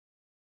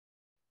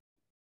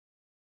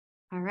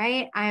All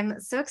right. I'm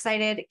so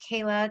excited,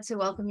 Kayla, to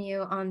welcome you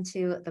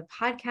onto the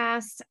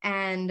podcast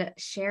and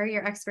share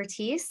your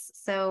expertise.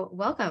 So,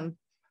 welcome.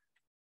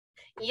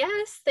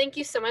 Yes, thank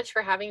you so much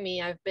for having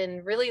me. I've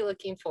been really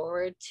looking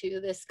forward to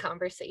this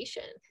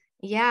conversation.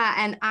 Yeah.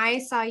 And I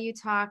saw you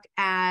talk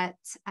at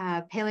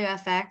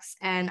PaleoFX,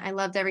 and I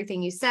loved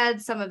everything you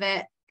said. Some of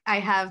it I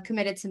have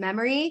committed to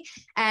memory,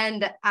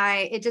 and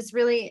it just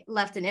really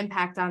left an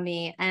impact on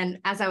me. And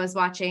as I was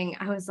watching,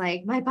 I was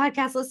like, my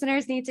podcast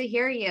listeners need to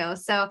hear you.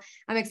 So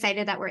I'm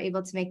excited that we're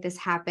able to make this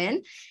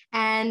happen.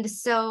 And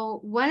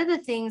so one of the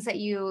things that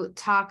you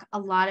talk a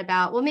lot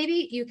about, well,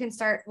 maybe you can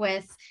start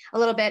with a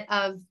little bit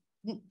of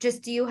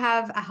just, do you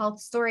have a health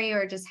story,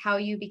 or just how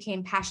you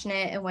became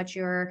passionate and what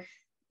you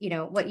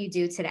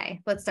do today?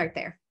 Let's start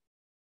there.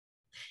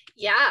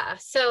 Yeah,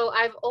 so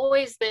I've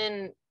always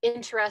been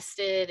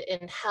interested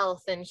in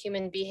health and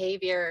human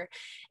behavior.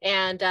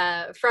 And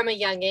from a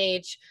young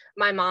age,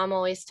 my mom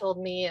always told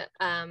me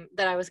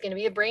that I was going to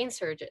be a brain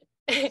surgeon.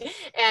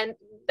 And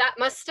that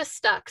must have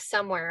stuck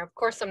somewhere. Of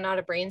course, I'm not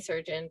a brain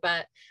surgeon,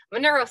 but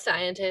I'm a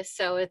neuroscientist.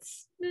 So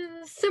it's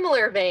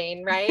similar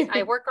vein, right?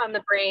 I work on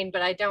the brain,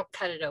 but I don't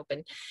cut it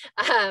open.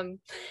 Um,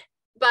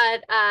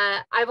 but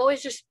I've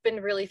always just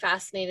been really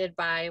fascinated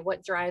by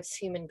what drives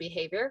human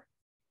behavior,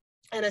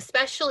 and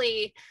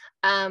especially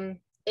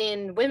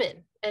in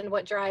women, and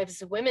what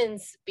drives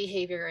women's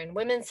behavior and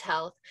women's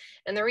health.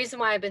 And the reason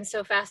why I've been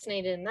so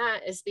fascinated in that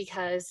is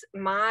because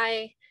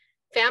my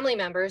family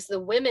members, the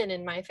women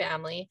in my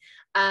family,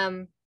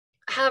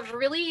 have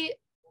really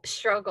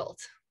struggled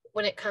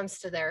when it comes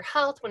to their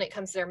health, when it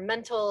comes to their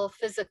mental,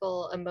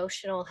 physical,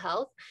 emotional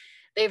health.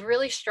 They've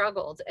really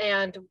struggled.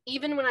 And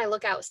even when I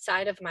look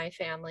outside of my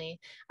family,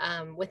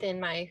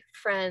 within my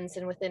friends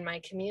and within my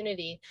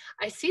community,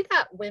 I see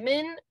that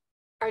women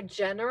are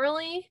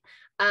generally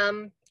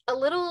a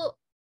little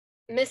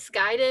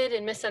misguided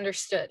and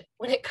misunderstood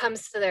when it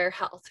comes to their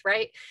health,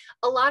 right?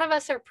 A lot of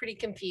us are pretty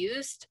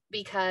confused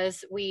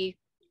because we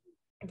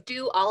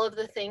do all of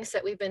the things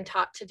that we've been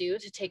taught to do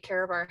to take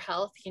care of our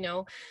health.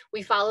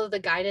 We follow the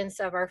guidance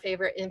of our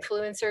favorite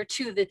influencer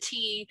to the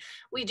T.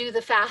 We do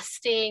the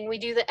fasting, we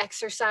do the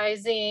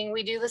exercising,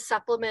 we do the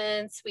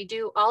supplements, we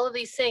do all of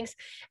these things.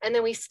 And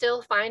then we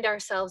still find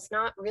ourselves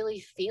not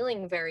really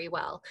feeling very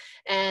well.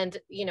 And,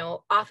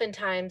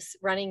 oftentimes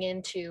running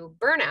into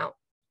burnout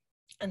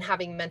and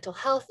having mental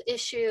health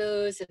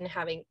issues and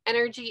having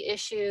energy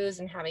issues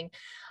and having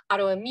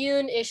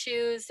autoimmune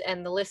issues,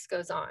 and the list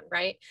goes on,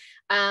 right?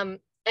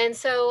 And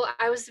so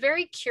I was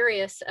very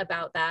curious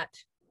about that.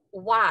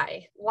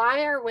 Why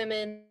are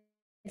women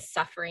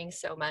suffering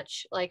so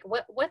much? Like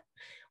what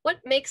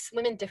makes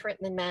women different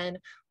than men?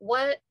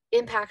 What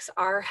impacts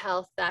our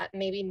health that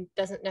maybe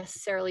doesn't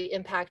necessarily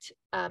impact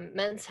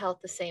men's health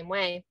the same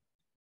way?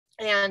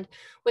 And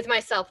with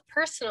myself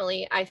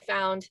personally, I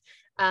found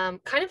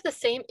kind of the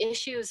same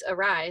issues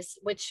arise,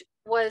 which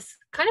was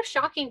kind of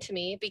shocking to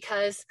me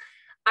because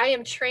I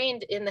am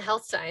trained in the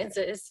health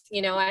sciences.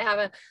 I have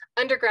an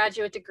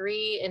undergraduate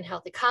degree in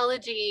health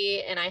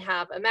ecology, and I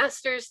have a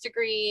master's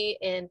degree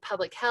in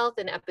public health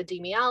and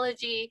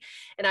epidemiology.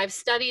 And I've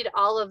studied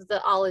all of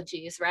the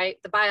ologies, right?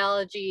 The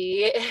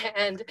biology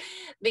and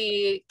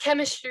the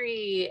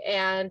chemistry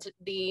and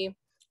the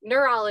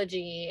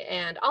neurology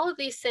and all of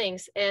these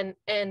things.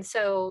 And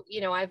so,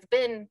 I've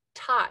been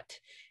taught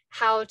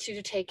how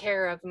to take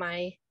care of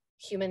my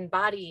human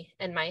body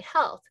and my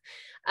health.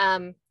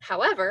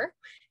 However,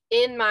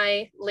 in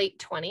my late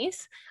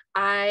 20s,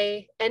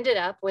 I ended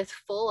up with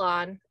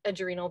full-on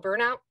adrenal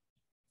burnout,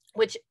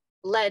 which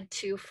led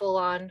to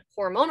full-on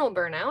hormonal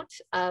burnout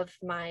of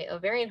my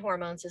ovarian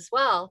hormones as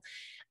well.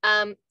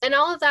 And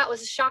all of that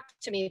was a shock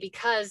to me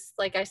because,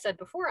 like I said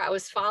before, I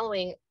was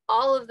following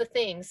all of the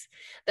things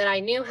that I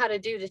knew how to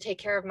do to take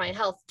care of my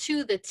health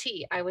to the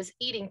T. I was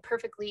eating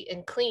perfectly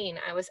and clean.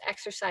 I was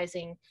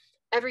exercising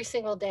every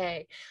single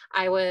day.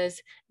 I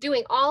was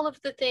doing all of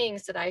the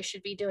things that I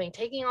should be doing,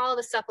 taking all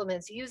the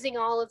supplements, using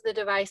all of the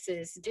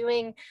devices,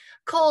 doing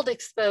cold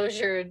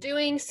exposure,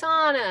 doing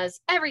saunas,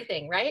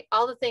 everything, right?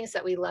 All the things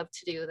that we love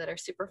to do that are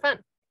super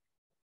fun.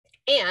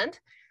 And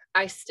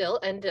I still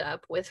ended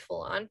up with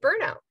full-on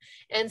burnout.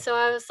 And so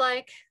I was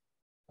like,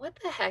 what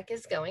the heck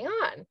is going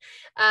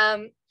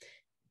on?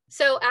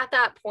 So at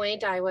that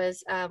point, I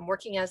was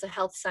working as a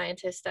health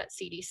scientist at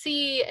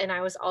CDC, and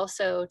I was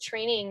also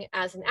training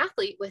as an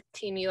athlete with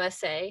Team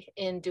USA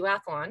in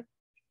duathlon.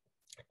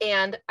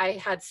 And I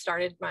had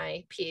started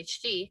my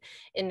PhD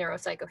in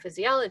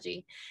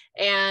neuropsychophysiology.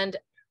 And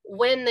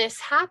when this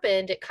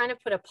happened, it kind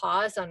of put a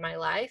pause on my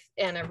life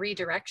and a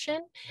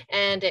redirection,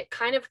 and it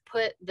kind of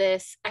put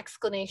this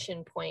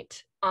exclamation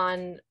point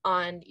on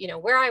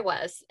where I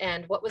was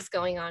and what was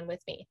going on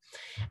with me.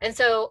 And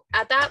so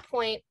at that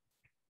point,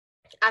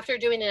 after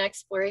doing an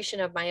exploration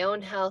of my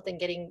own health and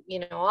getting,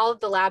 all of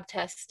the lab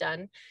tests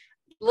done,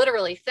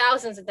 literally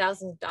thousands and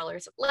thousands of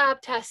dollars of lab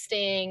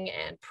testing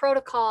and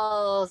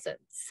protocols and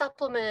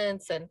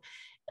supplements and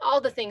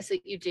all the things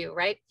that you do,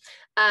 right?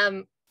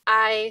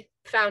 I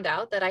found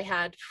out that I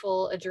had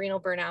full adrenal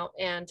burnout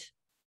and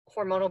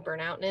hormonal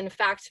burnout. And in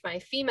fact, my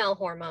female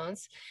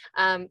hormones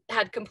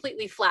had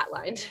completely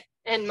flatlined.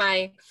 And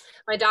my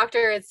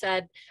doctor had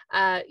said,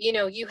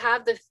 you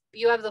have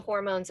the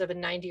hormones of a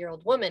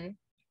 90-year-old woman.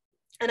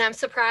 And I'm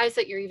surprised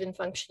that you're even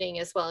functioning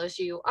as well as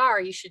you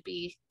are. You should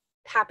be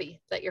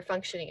happy that you're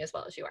functioning as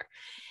well as you are.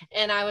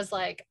 And I was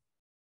like,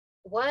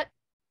 what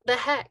the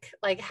heck?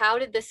 Like, how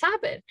did this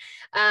happen?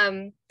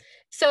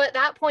 So at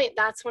that point,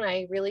 that's when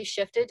I really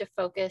shifted to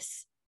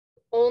focus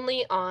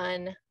only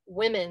on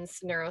women's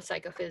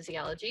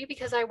neuropsychophysiology,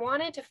 because I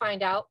wanted to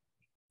find out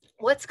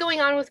what's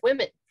going on with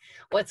women,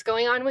 what's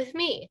going on with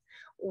me.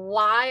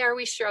 Why are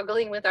we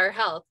struggling with our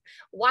health?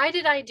 Why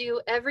did I do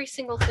every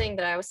single thing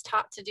that I was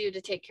taught to do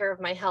to take care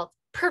of my health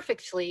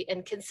perfectly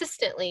and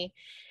consistently,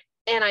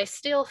 and I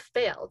still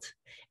failed?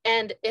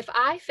 And if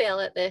I fail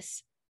at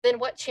this, then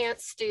what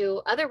chance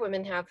do other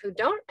women have who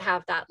don't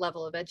have that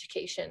level of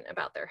education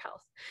about their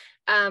health?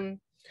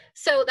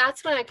 So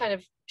that's when I kind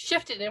of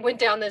shifted and went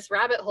down this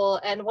rabbit hole.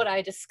 And what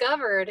I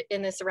discovered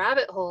in this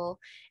rabbit hole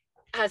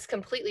has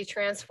completely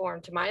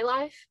transformed my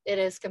life. It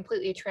has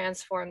completely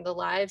transformed the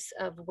lives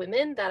of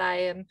women that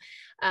I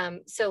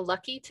am so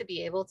lucky to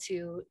be able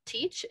to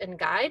teach and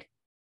guide.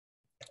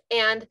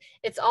 And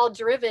it's all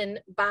driven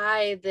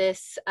by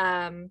this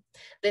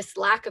this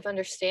lack of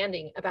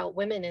understanding about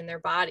women and their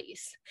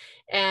bodies.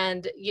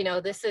 And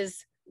this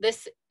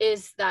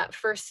is that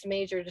first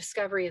major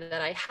discovery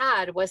that I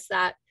had, was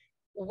that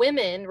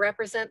women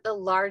represent the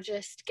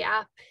largest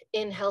gap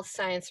in health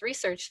science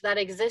research that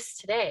exists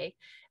today,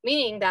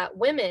 meaning that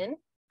women,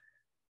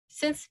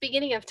 since the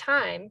beginning of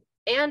time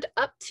and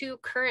up to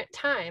current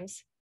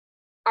times,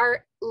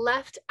 are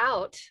left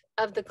out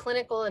of the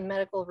clinical and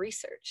medical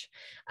research.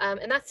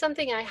 And that's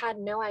something I had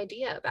no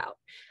idea about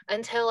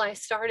until I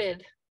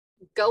started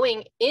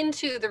going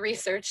into the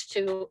research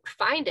to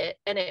find it,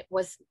 and it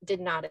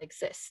did not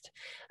exist.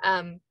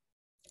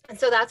 And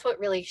so that's what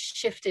really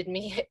shifted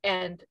me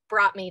and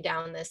brought me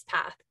down this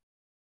path.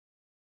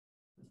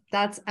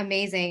 That's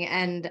amazing.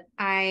 And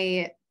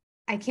I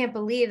can't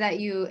believe that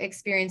you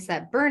experienced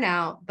that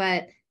burnout,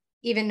 but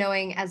even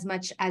knowing as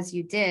much as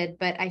you did,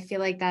 but I feel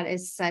like that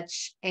is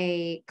such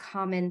a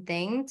common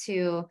thing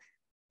to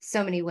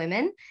so many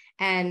women.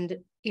 And,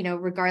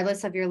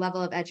 regardless of your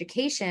level of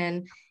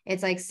education,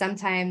 it's like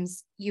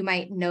sometimes you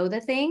might know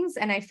the things.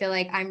 And I feel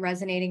like I'm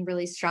resonating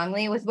really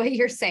strongly with what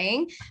you're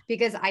saying,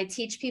 because I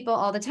teach people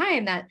all the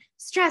time that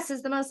stress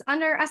is the most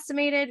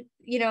underestimated,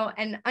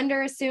 and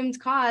underassumed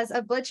cause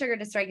of blood sugar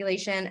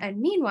dysregulation. And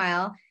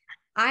meanwhile,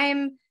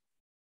 I'm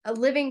a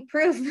living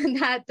proof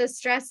that the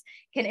stress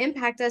can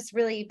impact us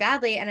really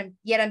badly. And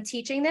yet I'm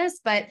teaching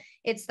this, but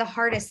it's the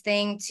hardest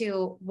thing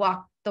to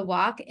walk the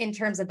walk in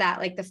terms of that.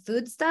 Like the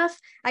food stuff,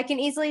 I can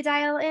easily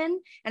dial in.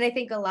 And I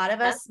think a lot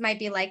of us might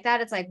be like that.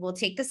 It's like, we'll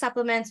take the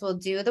supplements, we'll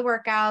do the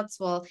workouts,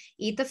 we'll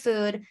eat the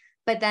food,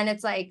 but then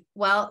it's like,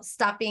 well,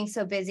 stop being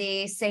so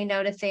busy, say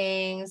no to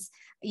things,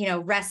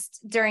 rest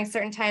during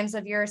certain times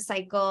of your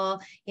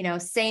cycle,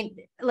 say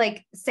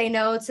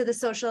no to the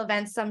social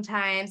events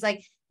sometimes.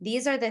 Like,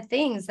 these are the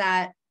things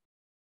that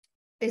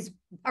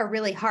are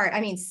really hard.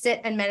 I mean, sit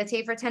and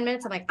meditate for 10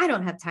 minutes. I'm like, I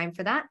don't have time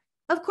for that.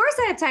 Of course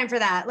I have time for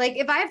that. Like,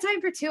 if I have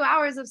time for 2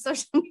 hours of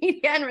social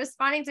media and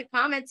responding to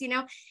comments,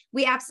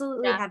 we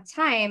absolutely have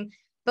time,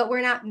 but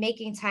we're not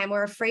making time.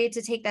 We're afraid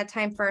to take that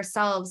time for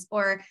ourselves,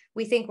 or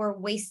we think we're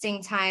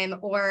wasting time,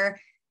 or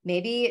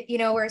maybe,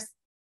 we're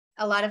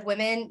a lot of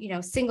women,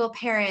 single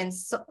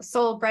parents,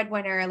 sole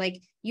breadwinner,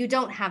 like, you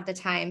don't have the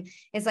time.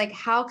 It's like,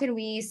 how can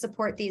we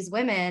support these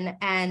women,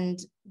 and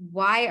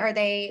why are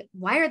they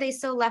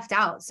so left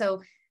out?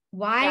 So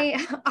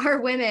why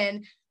are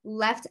women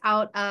left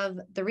out of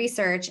the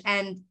research?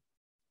 And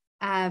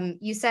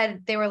you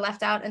said they were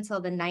left out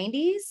until the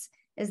 90s.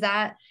 Is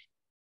that?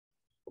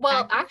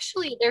 Well,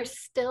 actually, they're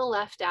still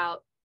left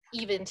out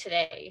even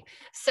today.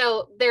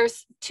 So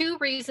there's two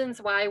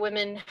reasons why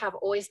women have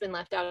always been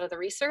left out of the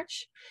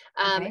research.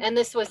 And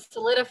this was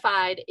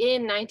solidified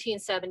in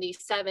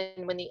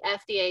 1977 when the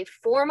FDA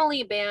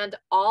formally banned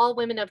all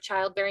women of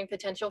childbearing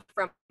potential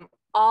from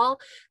all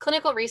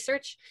clinical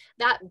research.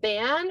 That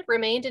ban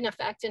remained in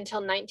effect until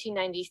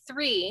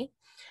 1993,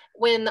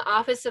 when the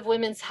Office of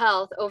Women's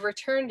Health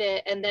overturned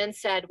it and then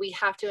said, we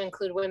have to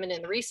include women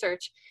in the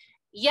research.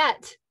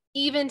 Yet,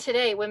 even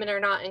today, women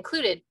are not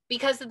included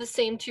because of the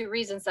same two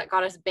reasons that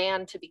got us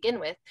banned to begin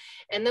with.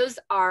 And those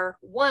are,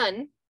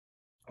 one,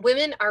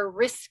 women are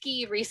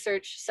risky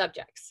research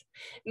subjects,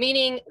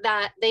 meaning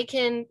that they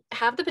can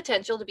have the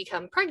potential to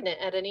become pregnant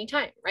at any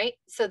time, right?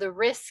 So the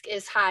risk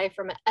is high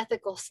from an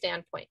ethical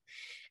standpoint.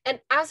 And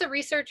as a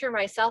researcher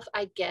myself,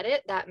 I get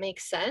it. That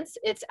makes sense.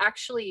 It's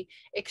actually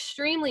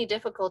extremely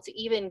difficult to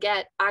even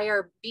get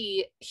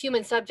IRB,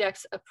 human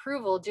subjects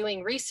approval,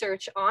 doing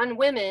research on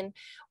women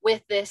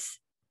with this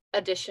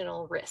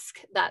additional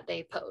risk that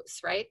they pose,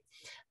 right?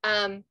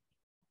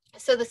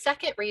 So the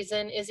second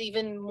reason is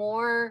even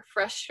more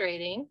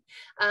frustrating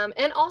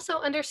and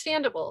also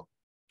understandable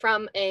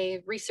from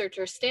a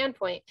researcher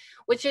standpoint,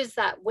 which is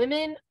that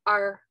women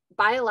are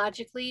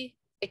biologically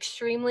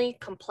extremely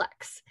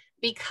complex.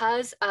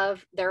 because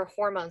of their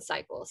hormone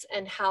cycles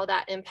and how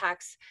that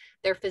impacts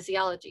their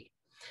physiology.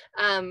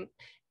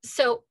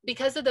 So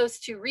because of those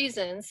two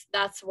reasons,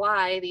 that's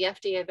why the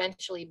FDA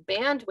eventually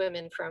banned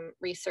women from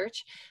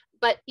research.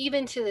 But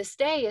even to this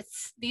day,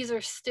 these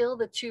are still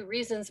the two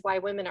reasons why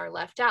women are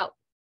left out.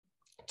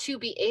 To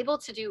be able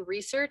to do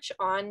research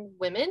on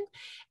women,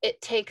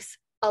 it takes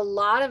a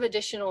lot of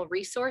additional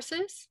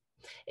resources.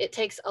 It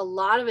takes a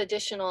lot of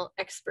additional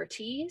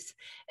expertise,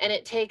 and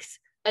it takes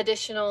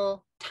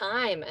additional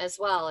time as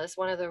well as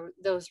one of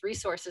those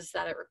resources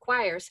that it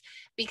requires,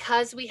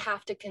 because we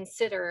have to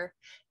consider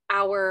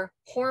our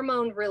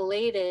hormone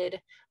related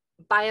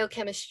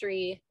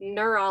biochemistry,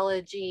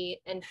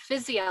 neurology, and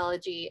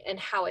physiology, and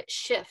how it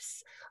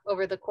shifts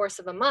over the course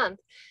of a month,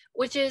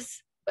 which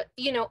is,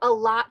 you know, a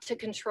lot to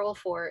control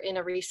for in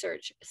a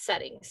research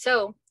setting.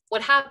 So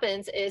what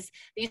happens is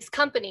these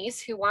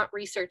companies who want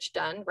research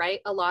done, right?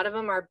 A lot of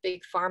them are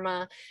big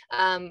pharma,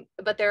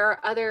 but there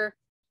are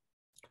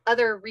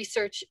other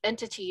research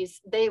entities.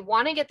 They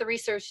want to get the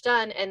research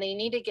done, and they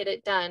need to get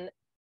it done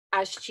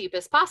as cheap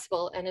as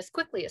possible and as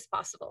quickly as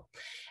possible.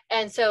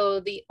 And so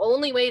the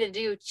only way to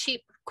do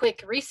cheap,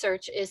 quick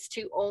research is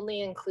to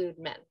only include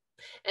men.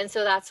 And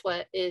so that's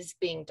what is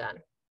being done.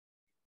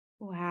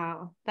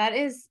 Wow, that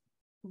is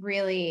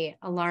really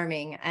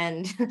alarming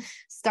and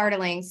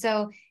startling.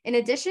 So, in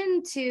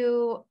addition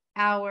to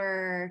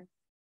our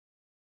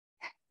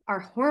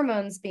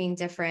hormones being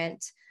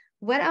different,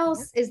 what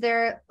else is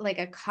there, like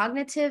a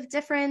cognitive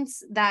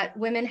difference that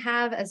women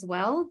have as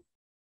well?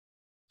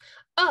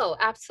 Oh,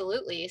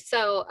 absolutely.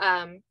 So,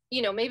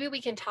 you know, maybe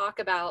we can talk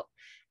about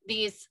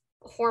these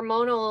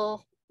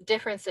hormonal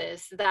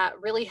differences that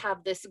really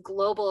have this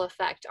global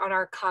effect on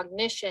our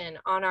cognition,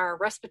 on our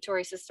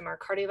respiratory system, our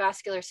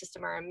cardiovascular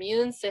system, our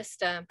immune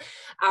system,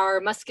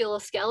 our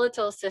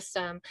musculoskeletal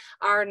system,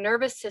 our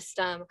nervous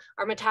system,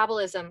 our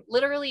metabolism.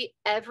 Literally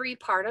every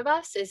part of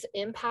us is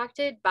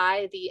impacted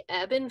by the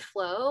ebb and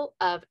flow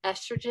of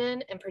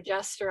estrogen and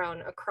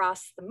progesterone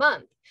across the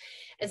month.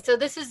 And so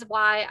this is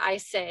why I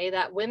say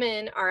that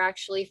women are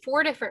actually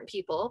 4 different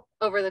people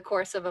over the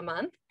course of a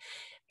month,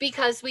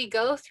 because we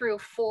go through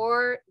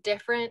 4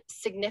 different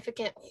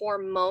significant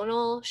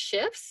hormonal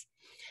shifts,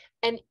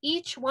 and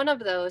each one of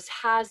those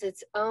has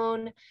its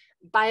own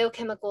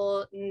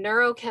biochemical,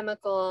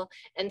 neurochemical,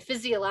 and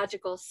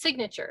physiological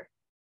signature.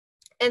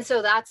 And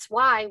so that's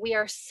why we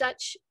are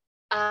such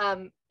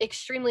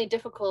extremely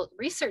difficult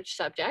research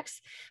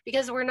subjects,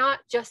 because we're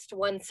not just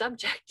one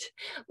subject.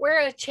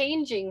 We're a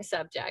changing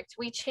subject.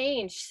 We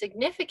change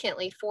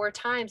significantly 4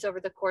 times over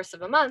the course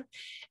of a month,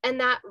 and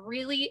that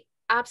really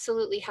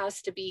absolutely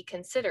has to be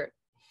considered.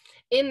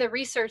 In the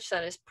research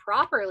that is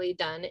properly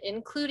done,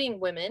 including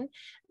women,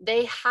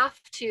 they have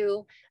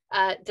to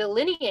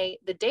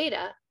delineate the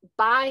data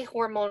by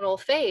hormonal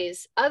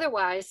phase.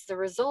 Otherwise, the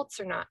results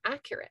are not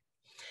accurate.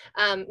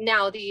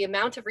 Now, the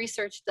amount of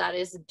research that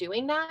is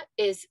doing that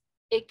is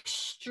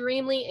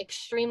extremely,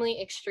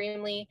 extremely,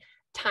 extremely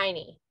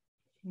tiny.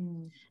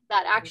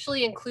 That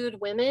actually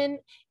include women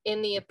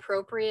in the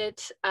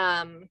appropriate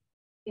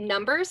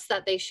numbers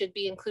that they should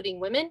be including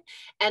women.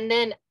 And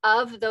then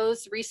of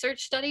those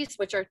research studies,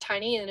 which are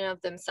tiny in and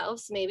of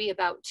themselves, maybe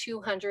about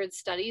 200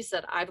 studies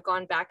that I've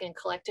gone back and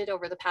collected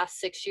over the past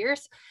 6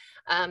 years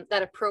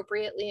that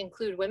appropriately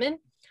include women.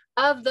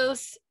 Of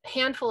those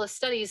handful of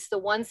studies, the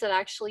ones that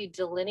actually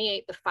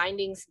delineate the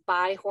findings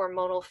by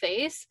hormonal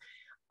phase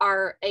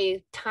are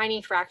a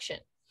tiny fraction.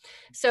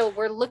 So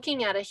we're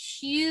looking at a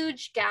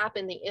huge gap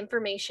in the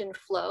information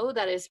flow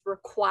that is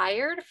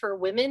required for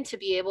women to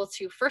be able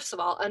to, first of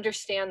all,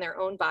 understand their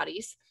own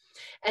bodies.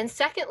 And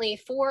secondly,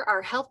 for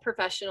our health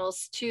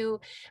professionals to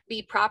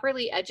be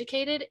properly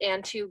educated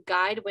and to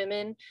guide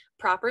women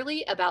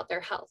properly about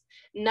their health.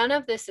 None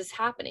of this is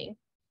happening.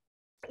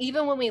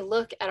 Even when we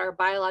look at our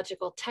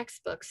biological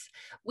textbooks,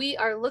 we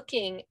are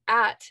looking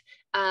at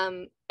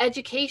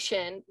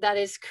education that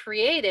is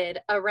created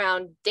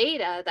around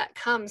data that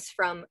comes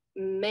from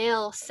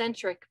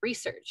male-centric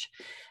research.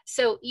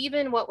 So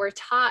even what we're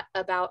taught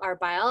about our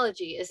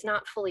biology is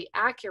not fully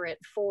accurate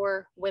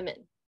for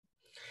women.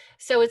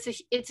 So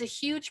it's a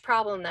huge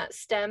problem that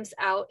stems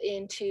out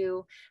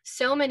into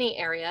so many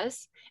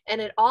areas,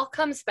 and it all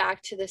comes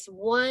back to this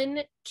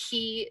one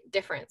key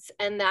difference,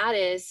 and that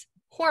is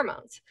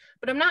hormones.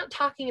 But I'm not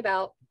talking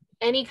about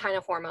any kind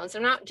of hormones.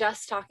 I'm not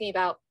just talking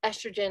about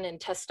estrogen and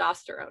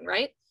testosterone,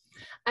 right?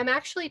 I'm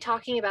actually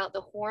talking about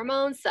the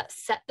hormones that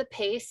set the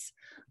pace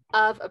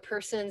of a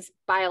person's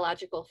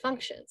biological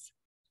functions.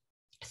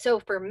 So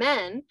for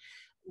men,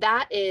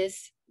 that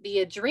is the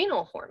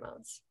adrenal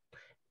hormones.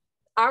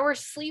 Our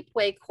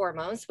sleep-wake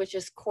hormones, which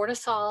is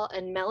cortisol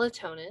and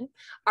melatonin,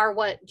 are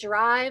what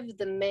drive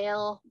the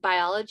male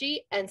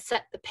biology and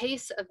set the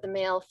pace of the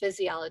male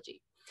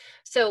physiology.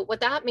 So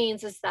what that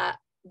means is that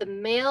the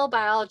male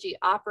biology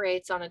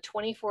operates on a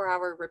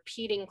 24-hour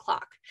repeating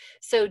clock.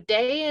 So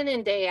day in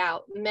and day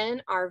out,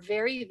 men are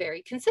very,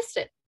 very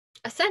consistent.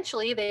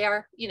 Essentially, they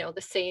are, the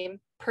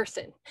same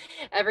person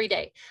every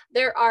day.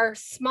 There are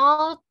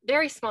small,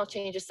 very small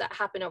changes that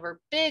happen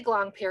over big,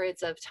 long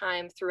periods of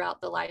time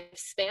throughout the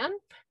lifespan.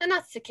 And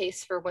that's the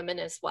case for women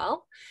as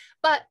well.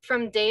 But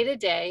from day to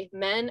day,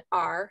 men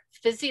are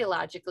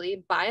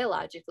physiologically,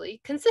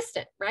 biologically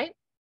consistent, right?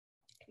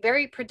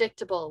 Very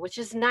predictable, which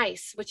is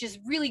nice, which is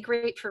really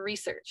great for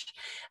research.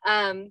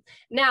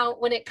 Now,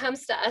 when it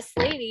comes to us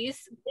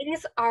ladies,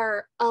 things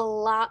are a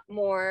lot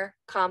more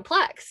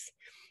complex.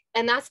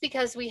 And that's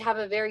because we have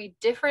a very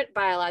different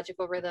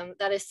biological rhythm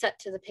that is set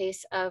to the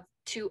pace of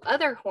two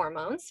other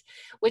hormones,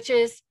 which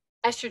is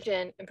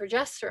estrogen and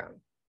progesterone.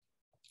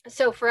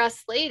 So for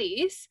us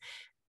ladies,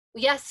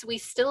 yes, we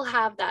still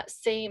have that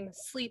same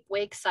sleep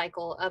wake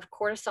cycle of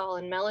cortisol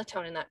and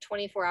melatonin, that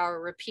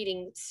 24-hour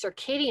repeating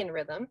circadian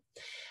rhythm.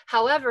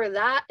 However,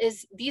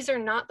 these are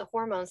not the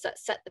hormones that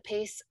set the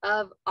pace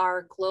of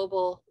our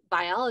global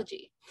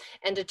biology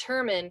and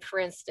determine, for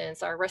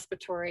instance, our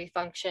respiratory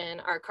function,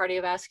 our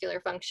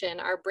cardiovascular function,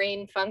 our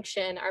brain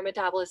function, our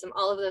metabolism,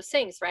 all of those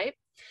things, right?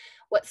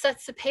 What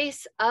sets the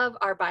pace of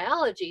our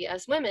biology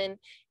as women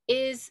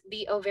is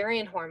the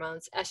ovarian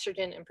hormones,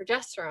 estrogen and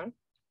progesterone.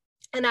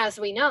 And as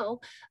we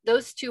know,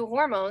 those two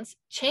hormones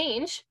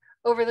change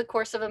over the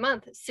course of a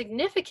month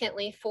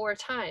significantly 4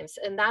 times.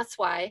 And that's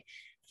why,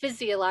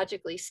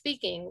 physiologically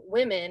speaking,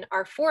 women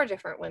are 4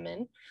 different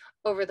women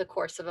over the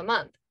course of a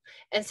month.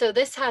 And so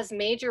this has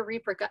major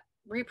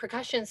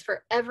repercussions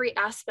for every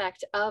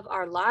aspect of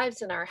our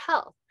lives and our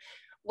health.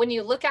 When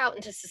you look out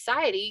into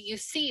society, you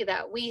see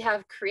that we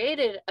have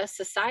created a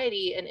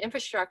society, an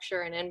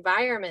infrastructure, an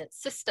environment,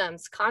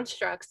 systems,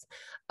 constructs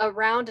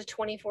around a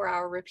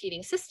 24-hour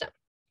repeating system.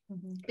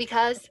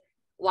 Because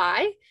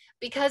why?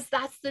 Because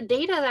that's the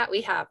data that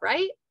we have,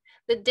 right?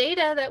 The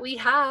data that we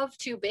have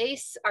to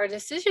base our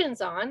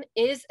decisions on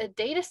is a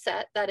data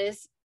set that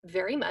is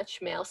very much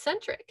male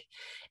centric.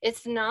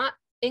 It's not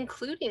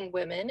including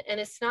women, and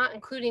it's not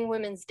including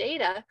women's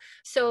data.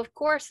 So of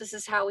course, this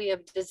is how we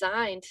have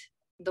designed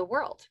the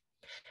world.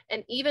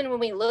 And even when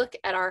we look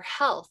at our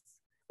health,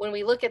 when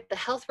we look at the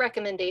health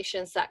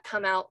recommendations that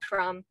come out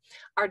from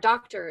our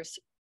doctors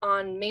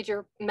on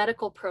major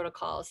medical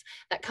protocols,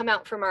 that come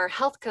out from our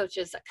health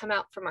coaches, that come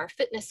out from our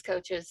fitness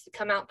coaches, that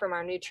come out from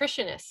our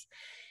nutritionists,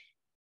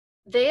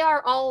 they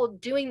are all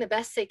doing the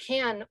best they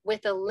can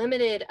with a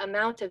limited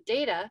amount of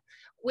data,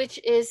 which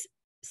is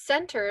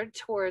centered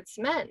towards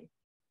men.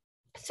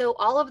 So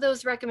all of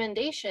those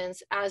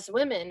recommendations as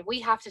women, we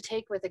have to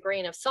take with a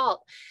grain of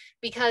salt,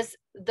 because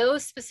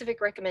those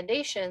specific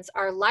recommendations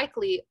are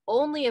likely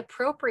only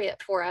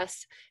appropriate for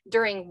us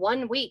during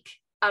 1 week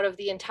out of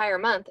the entire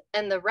month.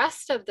 And the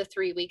rest of the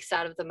 3 weeks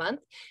out of the month,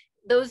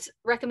 those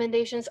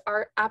recommendations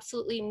are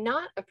absolutely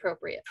not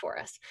appropriate for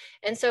us.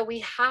 And so we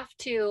have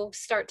to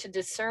start to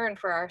discern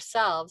for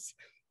ourselves,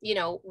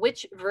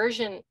 which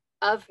version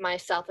of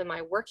myself am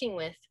I working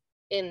with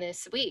in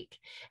this week,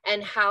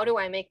 and how do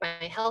I make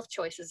my health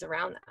choices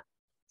around that?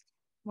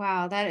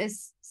 Wow, that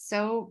is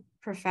so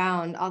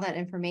profound, all that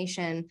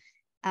information.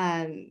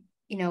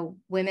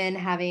 Women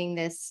having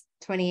this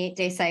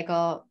 28-day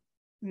cycle,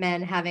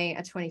 men having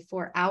a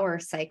 24-hour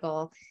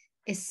cycle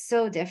is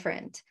so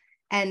different.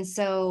 And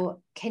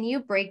so can you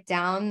break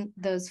down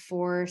those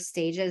 4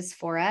 stages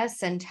for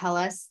us and tell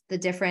us the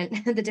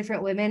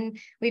different women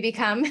we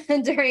become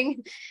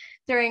during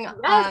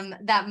Yes.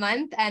 that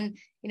month? And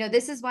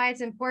this is why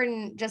it's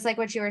important, just like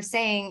what you were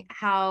saying,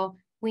 how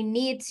we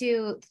need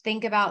to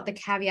think about the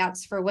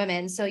caveats for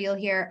women. So you'll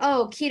hear,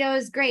 oh, keto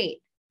is great.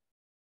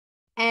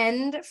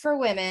 And for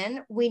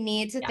women, we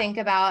need to think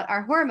about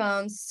our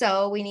hormones.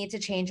 So we need to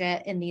change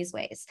it in these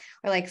ways.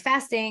 Or like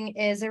fasting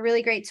is a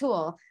really great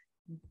tool.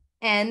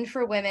 And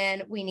for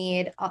women, we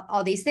need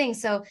all these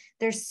things. So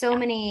there's so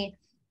many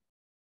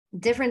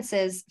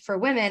differences for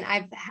women.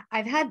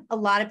 I've had a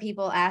lot of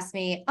people ask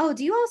me, oh,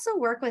 do you also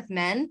work with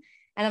men?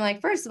 And I'm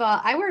like, first of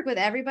all, I work with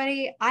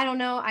everybody. I don't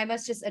know. I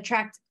must just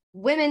attract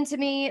women to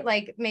me.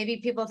 Like maybe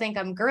people think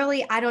I'm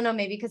girly. I don't know.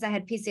 Maybe because I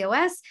had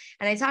PCOS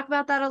and I talk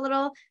about that a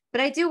little,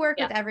 but I do work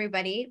with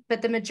everybody.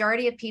 But the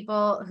majority of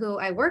people who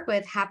I work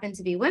with happen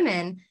to be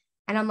women.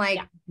 And I'm like,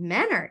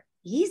 men are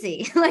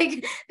easy.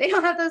 Like they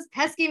don't have those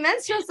pesky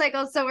menstrual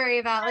cycles to worry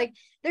about. Like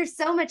they're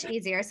so much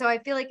easier. So I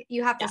feel like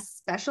you have to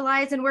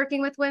specialize in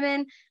working with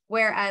women.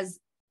 Whereas,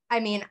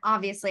 I mean,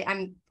 obviously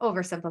I'm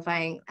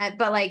oversimplifying,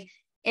 but like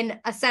in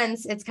a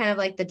sense, it's kind of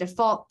like the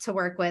default to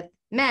work with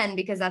men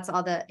because that's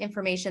all the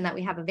information that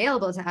we have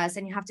available to us.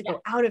 And you have to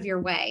go out of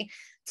your way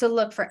to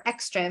look for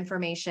extra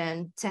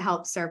information to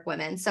help serve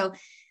women. So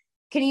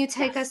can you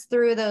take us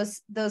through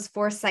those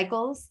 4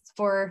 cycles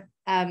for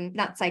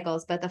not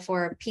cycles, but the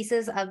 4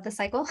 pieces of the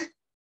cycle?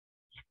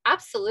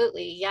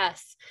 Absolutely.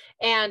 Yes.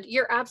 And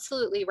you're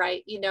absolutely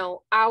right.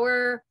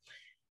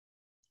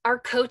 Our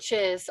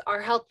coaches,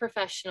 our health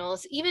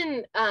professionals,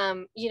 even,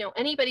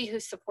 anybody who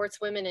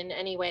supports women in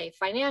any way,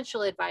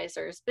 financial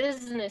advisors,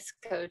 business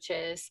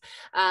coaches,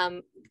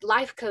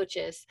 life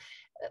coaches,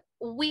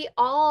 we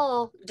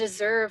all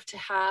deserve to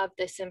have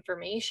this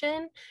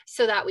information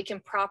so that we can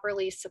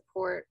properly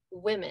support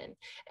women.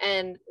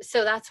 And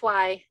so that's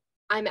why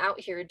I'm out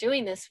here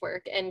doing this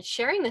work and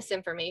sharing this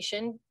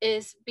information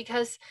is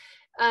because,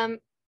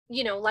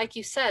 like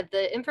you said,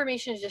 the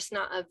information is just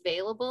not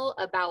available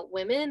about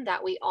women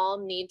that we all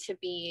need to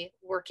be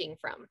working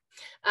from.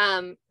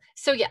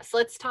 So yes,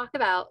 let's talk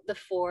about the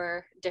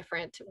 4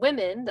 different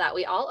women that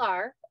we all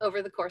are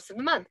over the course of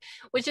the month,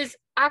 which is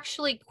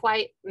actually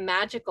quite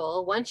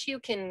magical. Once you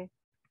can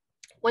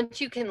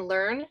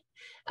learn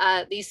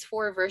these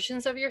 4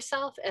 versions of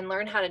yourself and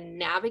learn how to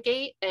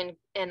navigate and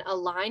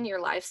align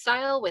your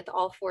lifestyle with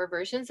all 4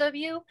 versions of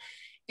you,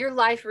 your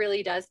life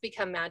really does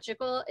become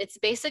magical. It's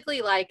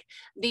basically like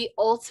the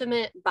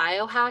ultimate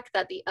biohack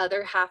that the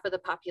other half of the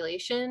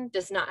population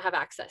does not have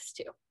access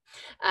to.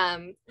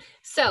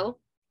 So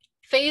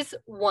phase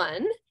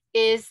 1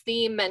 is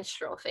the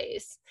menstrual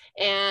phase.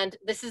 And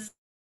this is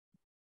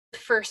the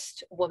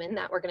first woman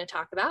that we're going to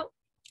talk about.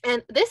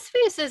 And this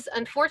phase is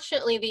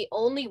unfortunately the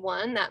only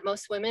one that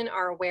most women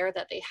are aware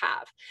that they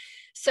have.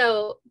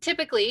 So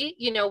typically,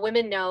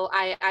 women know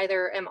I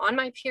either am on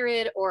my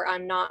period or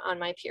I'm not on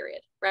my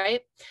period,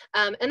 right?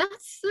 And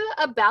that's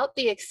about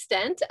the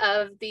extent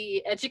of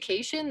the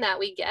education that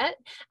we get,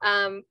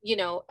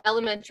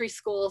 elementary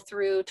school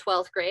through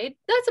 12th grade.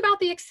 That's about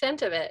the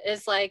extent of it,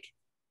 is like,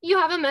 you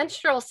have a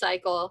menstrual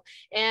cycle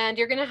and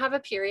you're going to have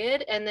a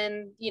period. And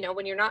then,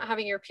 when you're not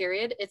having your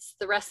period, it's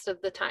the rest of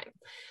the time.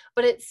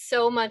 But it's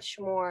so much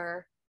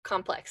more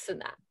complex than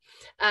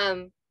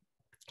that.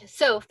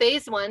 So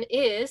phase 1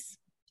 is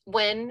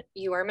when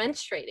you are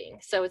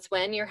menstruating. So it's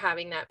when you're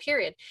having that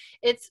period.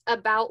 It's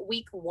about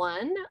week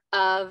 1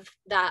 of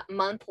that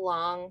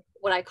month-long,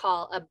 what I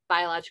call a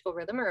biological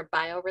rhythm or a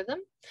biorhythm.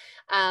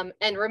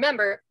 And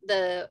remember,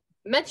 the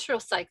menstrual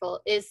cycle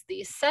is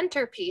the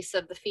centerpiece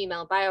of the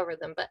female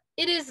biorhythm, but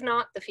it is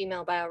not the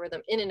female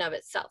biorhythm in and of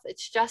itself.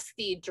 It's just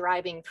the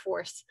driving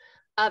force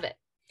of it.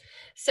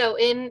 So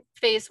in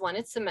phase 1,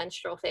 it's the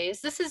menstrual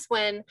phase. This is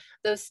when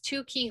those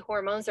 2 key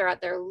hormones are at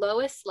their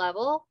lowest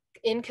level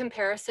in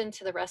comparison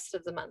to the rest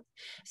of the month.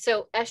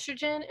 So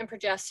estrogen and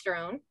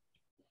progesterone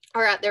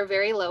are at their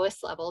very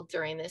lowest level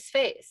during this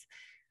phase.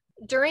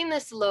 During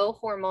this low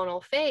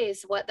hormonal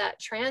phase, what that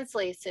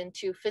translates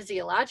into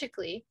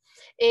physiologically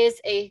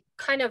is a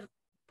kind of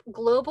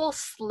global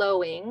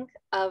slowing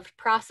of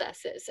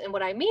processes. And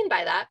what I mean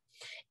by that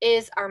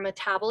is our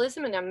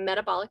metabolism and our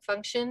metabolic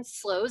function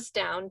slows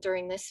down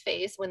during this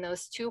phase when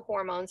those 2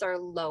 hormones are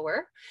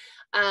lower.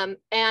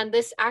 And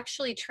this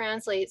actually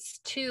translates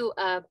to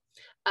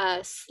a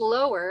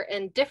slower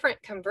and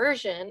different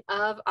conversion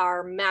of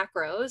our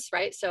macros,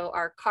 right? So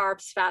our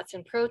carbs, fats,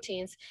 and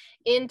proteins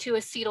into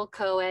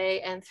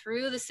acetyl-CoA and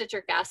through the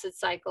citric acid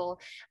cycle,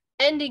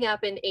 ending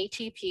up in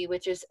ATP,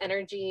 which is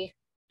energy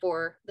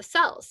for the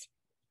cells.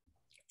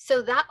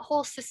 So that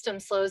whole system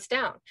slows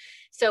down.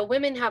 So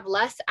women have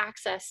less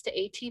access to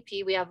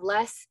ATP. We have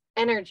less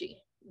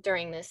energy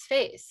during this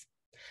phase.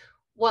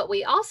 What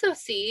we also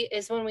see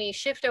is when we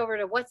shift over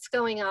to what's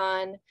going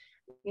on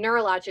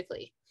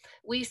neurologically,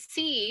 we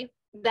see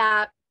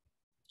that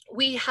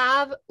we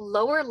have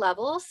lower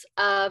levels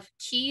of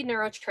key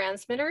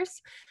neurotransmitters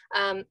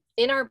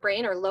in our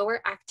brain, or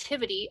lower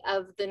activity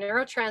of the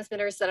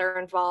neurotransmitters that are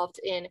involved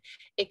in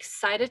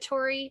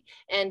excitatory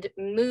and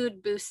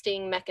mood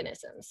boosting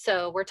mechanisms.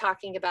 So we're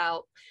talking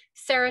about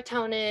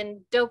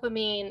serotonin,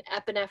 dopamine,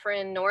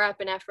 epinephrine,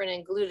 norepinephrine,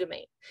 and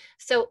glutamate.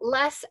 So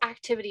less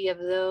activity of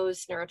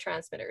those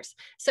neurotransmitters.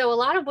 So a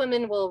lot of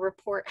women will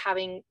report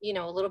having,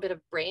 a little bit of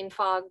brain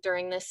fog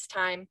during this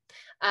time.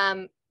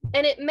 And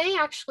it may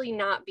actually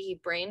not be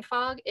brain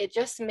fog. It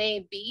just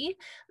may be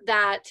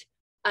that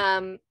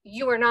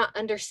you are not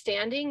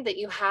understanding that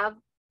you have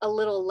a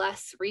little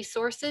less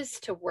resources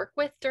to work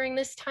with during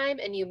this time,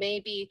 and you may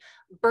be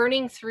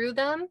burning through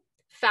them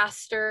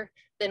faster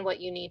than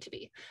what you need to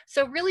be.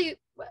 So really,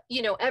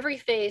 every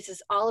phase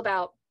is all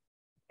about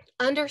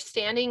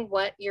understanding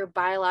what your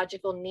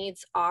biological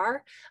needs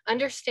are,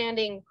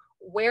 understanding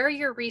where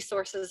your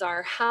resources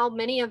are, how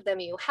many of them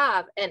you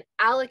have, and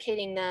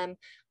allocating them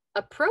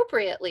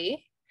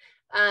appropriately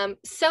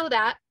so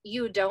that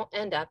you don't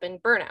end up in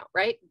burnout,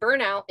 right?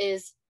 Burnout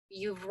is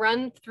you've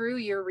run through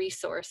your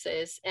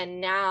resources and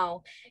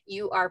now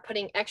you are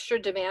putting extra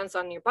demands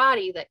on your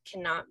body that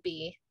cannot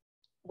be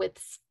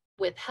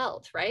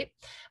withheld, right?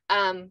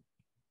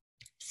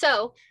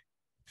 So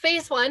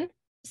phase 1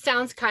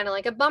 sounds kind of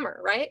like a bummer,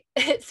 right?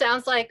 It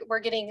sounds like we're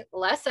getting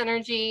less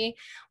energy.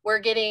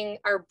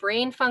 Our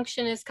brain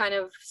function is kind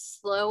of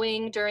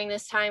slowing during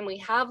this time. We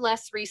have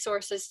less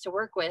resources to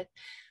work with,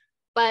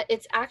 but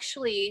it's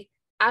actually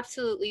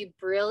absolutely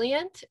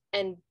brilliant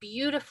and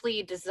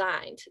beautifully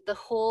designed, the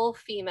whole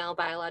female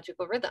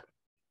biological rhythm.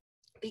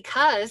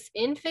 Because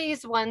in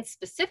phase 1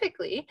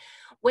 specifically,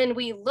 when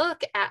we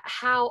look at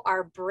how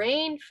our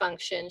brain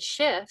function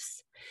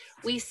shifts,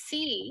 we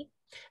see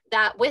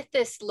that with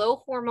this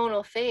low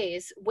hormonal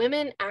phase,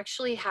 women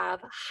actually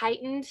have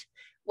heightened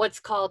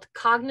what's called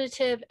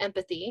cognitive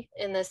empathy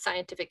in the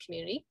scientific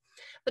community,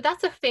 but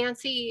that's a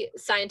fancy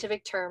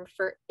scientific term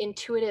for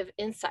intuitive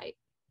insight.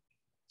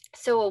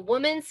 So a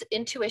woman's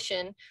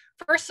intuition,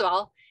 first of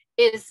all,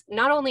 is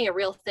not only a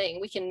real thing,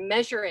 we can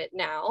measure it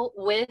now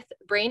with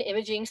brain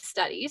imaging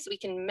studies. We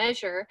can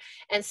measure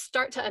and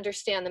start to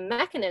understand the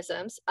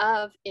mechanisms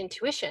of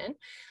intuition,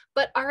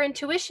 but our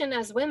intuition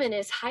as women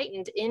is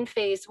heightened in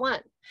phase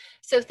 1.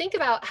 So think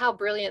about how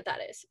brilliant that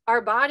is.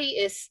 Our body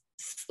is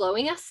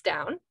slowing us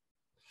down.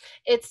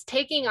 It's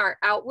taking our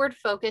outward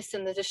focus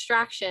and the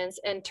distractions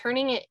and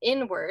turning it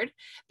inward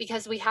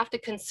because we have to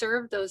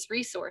conserve those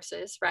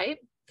resources, right?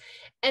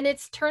 And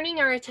it's turning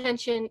our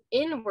attention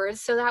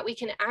inwards so that we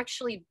can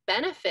actually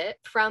benefit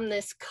from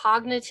this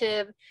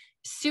cognitive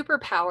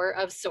superpower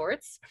of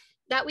sorts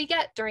that we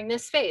get during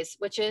this phase,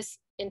 which is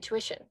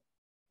intuition.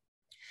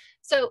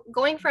 So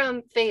going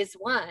from phase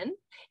 1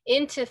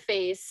 into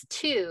phase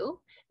 2,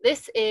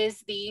 this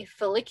is the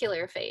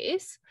follicular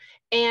phase.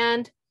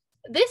 And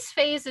this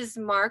phase is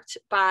marked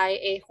by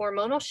a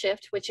hormonal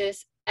shift, which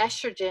is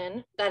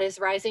estrogen that is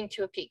rising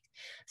to a peak.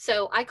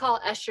 So I call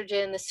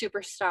estrogen the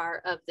superstar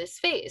of this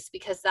phase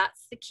because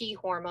that's the key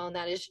hormone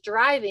that is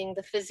driving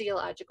the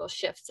physiological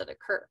shifts that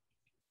occur.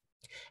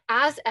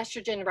 As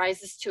estrogen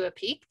rises to a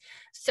peak,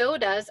 so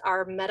does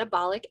our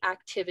metabolic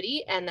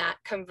activity and that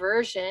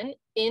conversion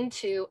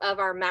of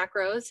our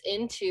macros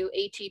into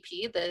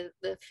ATP,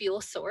 the fuel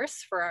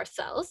source for our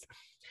cells.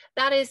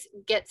 That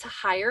gets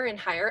higher and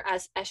higher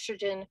as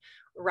estrogen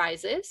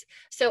rises.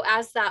 So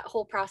as that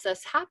whole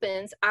process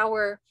happens,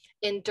 our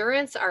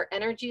endurance, our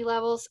energy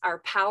levels, our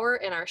power,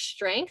 and our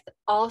strength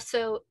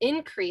also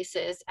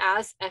increases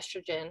as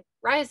estrogen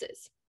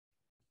rises.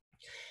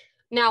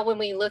 Now, when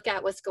we look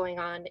at what's going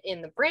on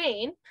in the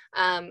brain,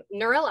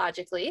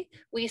 neurologically,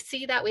 we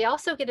see that we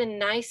also get a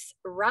nice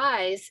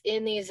rise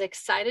in these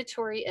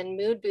excitatory and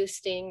mood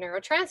boosting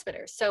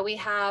neurotransmitters. So we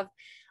have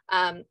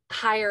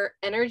higher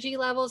energy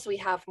levels, we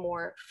have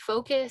more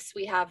focus,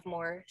 we have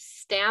more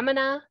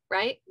stamina,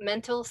 right?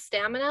 Mental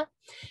stamina,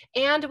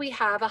 and we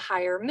have a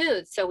higher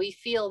mood. So we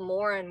feel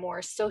more and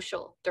more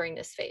social during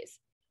this phase.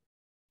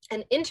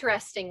 And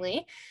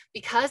interestingly,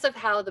 because of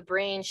how the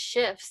brain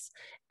shifts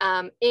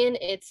in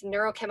its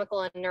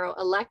neurochemical and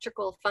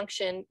neuroelectrical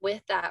function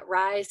with that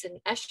rise in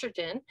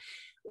estrogen,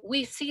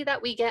 we see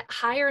that we get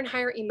higher and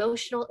higher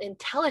emotional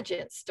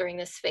intelligence during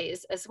this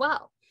phase as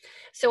well.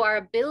 So our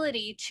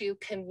ability to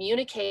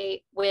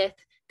communicate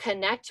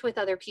connect with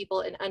other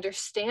people and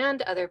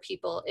understand other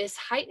people is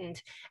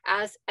heightened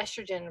as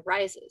estrogen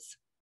rises.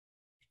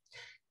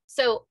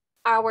 So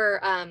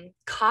our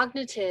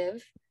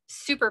cognitive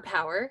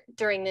superpower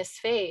during this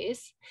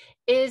phase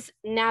is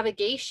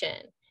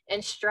navigation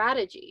and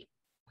strategy.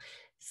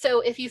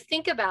 So if you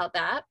think about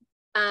that,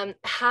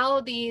 how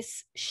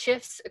these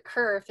shifts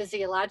occur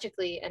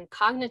physiologically and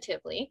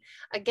cognitively,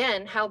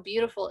 again, how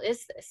beautiful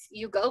is this?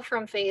 You go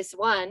from phase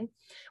 1,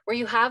 where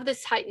you have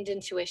this heightened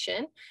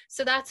intuition.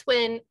 So that's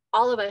when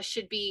all of us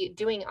should be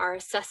doing our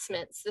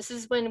assessments. This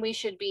is when we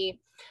should be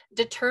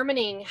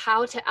determining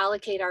how to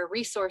allocate our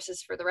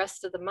resources for the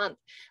rest of the month.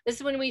 This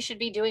is when we should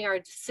be doing our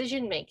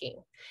decision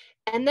making.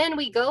 And then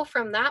we go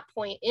from that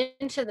point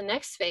into the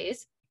next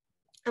phase,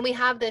 and we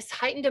have this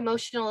heightened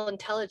emotional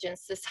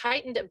intelligence, this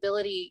heightened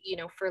ability,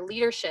 for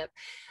leadership,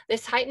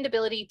 this heightened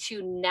ability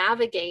to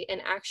navigate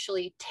and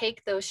actually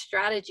take those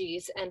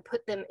strategies and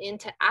put them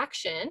into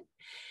action.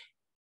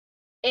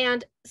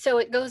 And so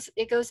it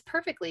goes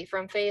perfectly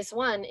from phase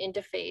 1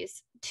 into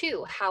phase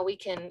 2, how we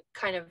can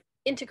kind of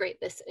integrate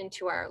this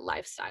into our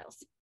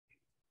lifestyles.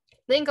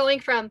 Then going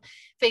from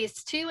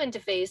phase 2 into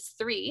phase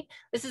 3,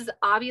 this is the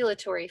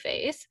ovulatory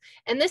phase.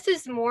 And this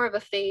is more of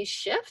a phase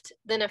shift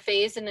than a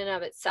phase in and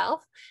of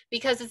itself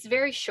because it's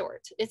very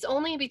short. It's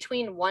only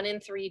between 1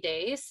 and 3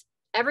 days.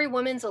 Every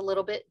woman's a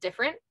little bit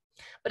different,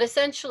 but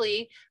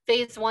essentially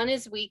phase 1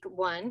 is week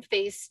 1,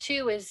 phase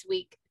 2 is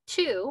week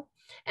 2.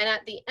 And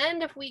at the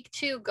end of week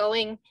 2,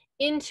 going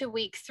into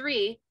week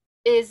 3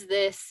 is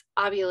this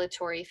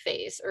ovulatory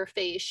phase or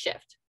phase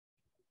shift.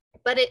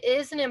 But it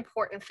is an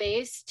important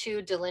phase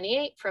to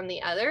delineate from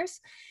the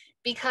others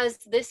because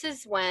this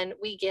is when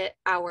we get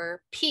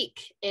our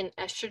peak in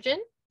estrogen,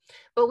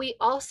 but we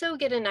also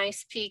get a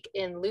nice peak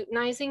in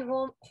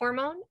luteinizing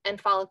hormone and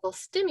follicle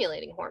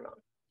stimulating hormone.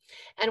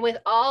 And with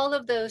all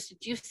of those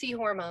juicy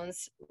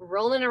hormones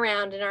rolling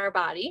around in our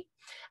body,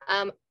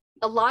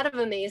 a lot of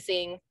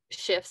amazing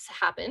shifts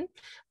happen,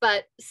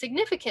 but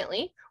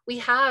significantly, we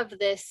have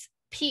this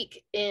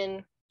peak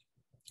in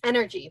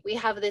energy. We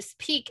have this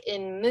peak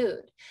in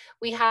mood.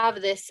 We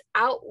have this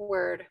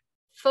outward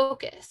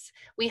focus.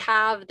 We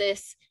have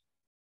this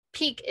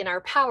peak in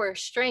our power,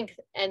 strength,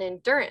 and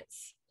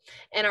endurance.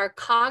 And our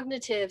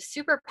cognitive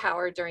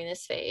superpower during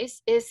this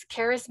phase is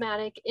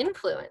charismatic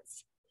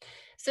influence.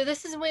 So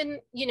this is when,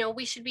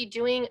 we should be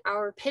doing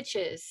our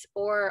pitches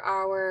or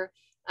our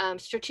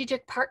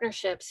strategic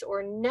partnerships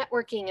or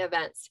networking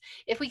events.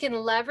 If we can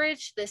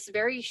leverage this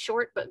very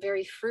short but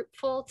very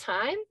fruitful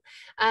time,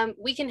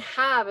 we can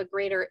have a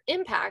greater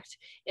impact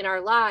in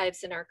our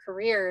lives, in our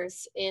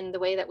careers, in the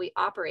way that we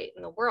operate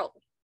in the world.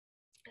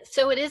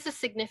 So it is a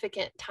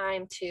significant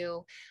time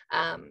to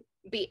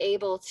be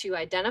able to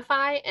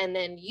identify and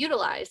then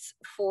utilize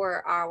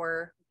for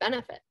our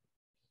benefit.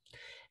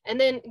 And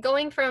then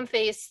going from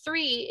phase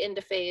 3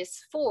 into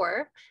phase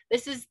 4,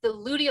 this is the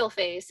luteal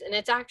phase, and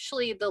it's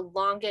actually the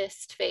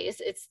longest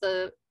phase. It's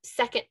the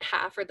second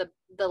half, or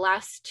the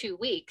last 2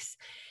 weeks.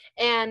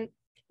 And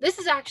this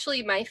is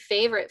actually my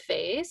favorite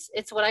phase.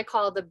 It's what I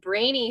call the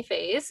brainy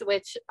phase,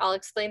 which I'll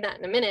explain that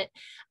in a minute.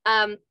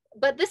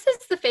 But this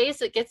is the phase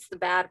that gets the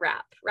bad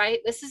rap, right?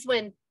 This is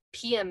when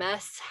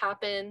PMS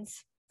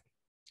happens,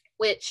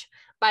 which,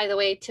 by the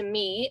way, to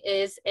me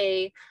is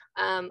a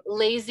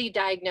lazy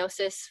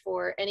diagnosis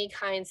for any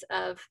kinds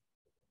of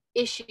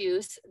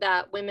issues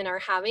that women are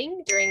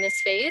having during this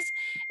phase.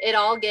 It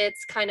all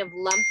gets kind of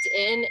lumped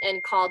in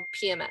and called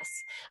PMS.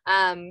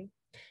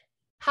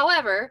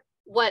 However,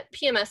 what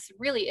PMS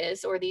really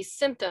is, or these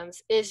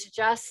symptoms, is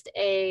just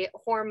a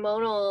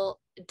hormonal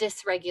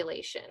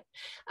dysregulation,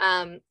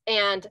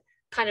 and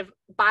kind of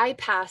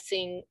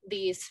bypassing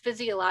these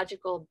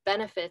physiological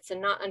benefits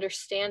and not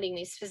understanding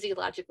these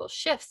physiological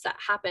shifts that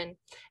happen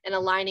and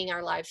aligning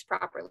our lives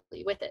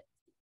properly with it.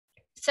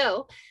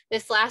 So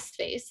this last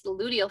phase, the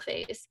luteal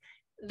phase,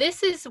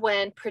 this is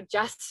when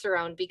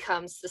progesterone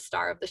becomes the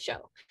star of the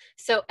show.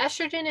 So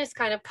estrogen is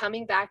kind of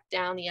coming back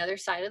down the other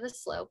side of the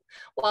slope,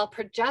 while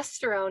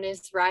progesterone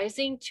is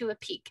rising to a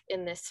peak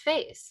in this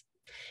phase.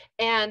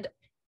 And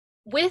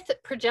with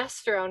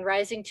progesterone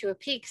rising to a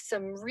peak,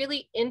 some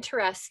really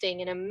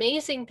interesting and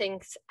amazing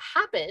things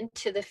happen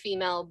to the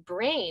female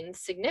brain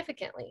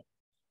significantly.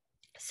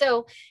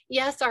 So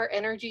yes, our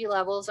energy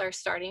levels are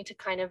starting to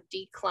kind of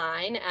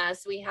decline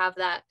as we have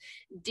that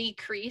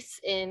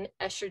decrease in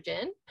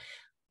estrogen.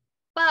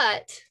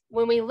 But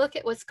when we look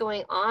at what's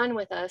going on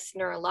with us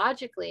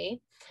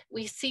neurologically,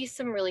 we see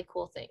some really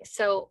cool things.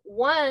 So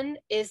one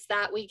is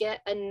that we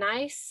get a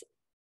nice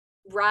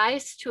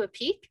rise to a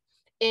peak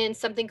in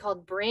something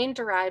called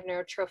brain-derived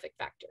neurotrophic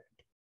factor.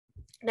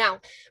 Now,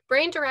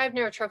 brain-derived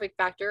neurotrophic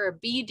factor, or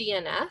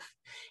BDNF,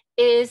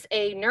 is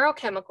a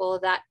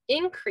neurochemical that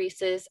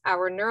increases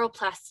our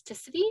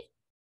neuroplasticity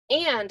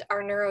and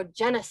our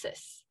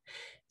neurogenesis.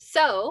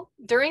 So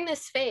during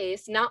this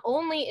phase, not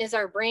only is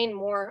our brain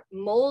more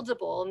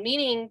moldable,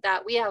 meaning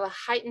that we have a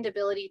heightened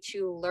ability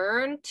to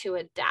learn, to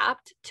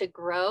adapt, to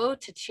grow,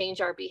 to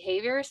change our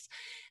behaviors,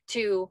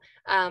 to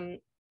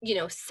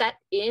set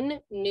in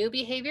new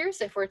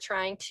behaviors if we're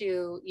trying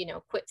to,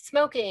 quit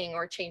smoking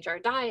or change our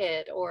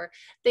diet or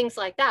things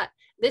like that.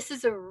 This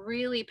is a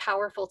really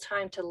powerful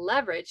time to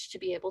leverage to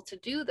be able to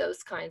do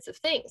those kinds of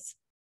things.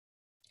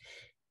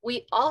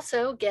 We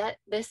also get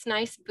this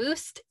nice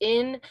boost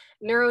in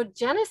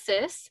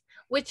neurogenesis,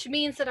 which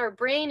means that our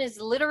brain is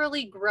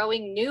literally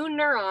growing new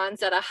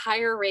neurons at a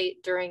higher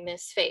rate during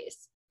this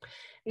phase.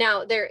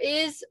 Now, there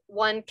is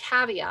one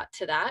caveat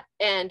to that,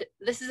 and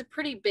this is a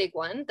pretty big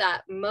one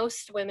that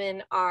most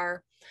women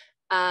are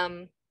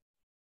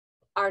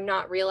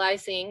not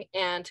realizing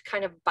and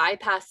kind of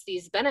bypass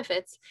these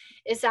benefits,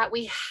 is that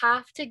we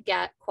have to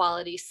get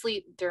quality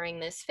sleep during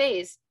this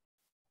phase.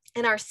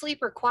 And our sleep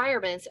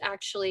requirements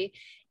actually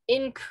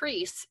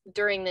increase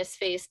during this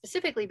phase,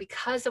 specifically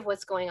because of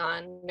what's going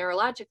on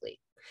neurologically.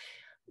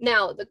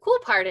 Now, the cool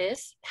part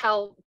is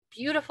how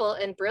beautiful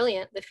and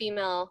brilliant the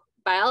female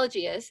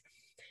biology is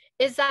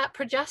that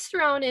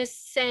progesterone is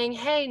saying,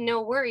 hey,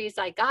 no worries,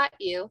 I got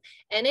you.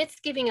 And it's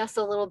giving us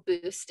a little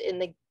boost in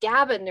the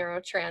GABA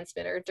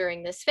neurotransmitter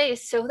during this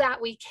phase so that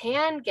we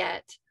can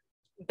get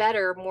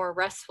better, more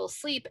restful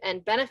sleep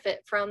and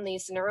benefit from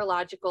these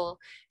neurological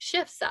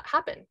shifts that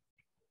happen.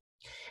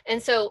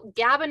 And so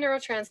GABA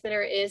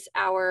neurotransmitter is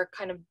our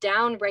kind of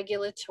down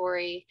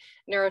regulatory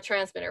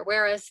neurotransmitter,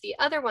 whereas the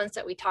other ones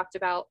that we talked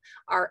about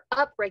are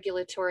up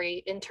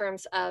regulatory in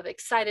terms of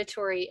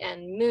excitatory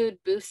and mood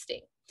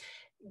boosting.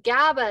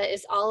 GABA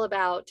is all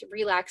about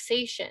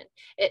relaxation.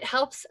 It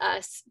helps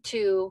us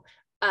to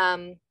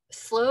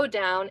slow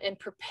down and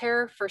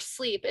prepare for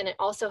sleep, and it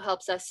also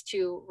helps us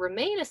to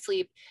remain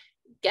asleep,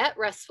 get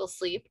restful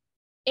sleep,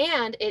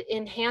 and it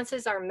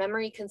enhances our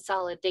memory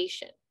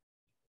consolidation.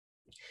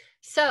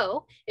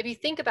 So if you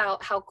think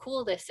about how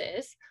cool this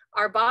is,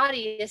 our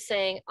body is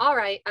saying, all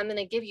right, I'm going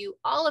to give you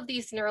all of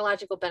these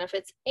neurological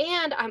benefits,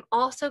 and I'm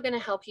also going to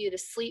help you to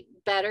sleep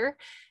better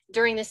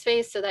during this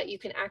phase so that you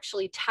can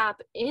actually tap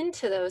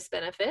into those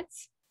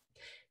benefits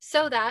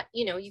so that,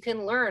 you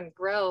can learn,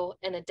 grow,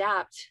 and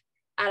adapt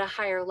at a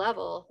higher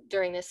level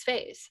during this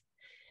phase.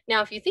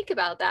 Now, if you think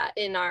about that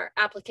in our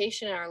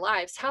application in our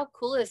lives, how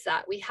cool is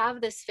that? We have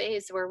this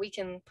phase where we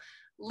can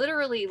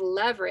literally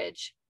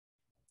leverage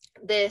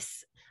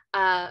this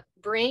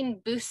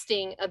brain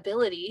boosting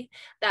ability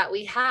that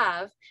we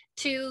have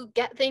to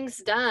get things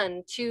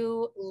done,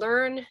 to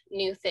learn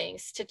new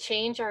things, to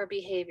change our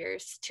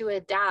behaviors, to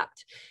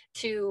adapt,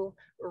 to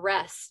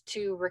rest,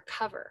 to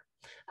recover.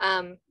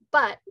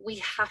 But we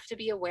have to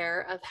be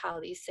aware of how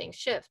these things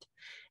shift.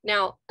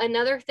 Now,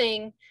 another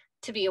thing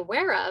to be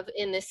aware of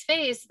in this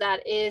phase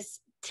that is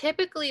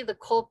typically the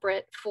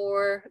culprit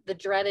for the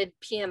dreaded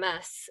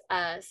PMS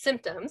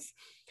symptoms,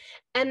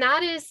 and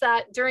that is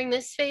that during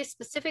this phase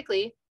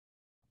specifically,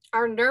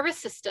 our nervous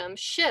system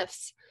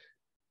shifts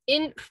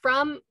in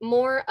from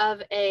more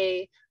of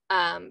a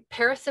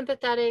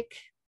parasympathetic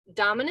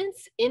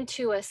dominance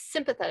into a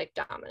sympathetic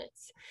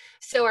dominance.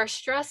 So our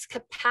stress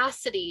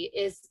capacity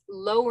is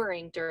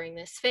lowering during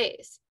this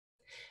phase.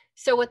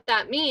 So what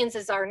that means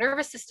is our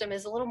nervous system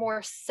is a little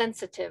more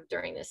sensitive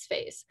during this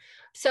phase.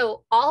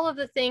 So all of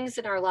the things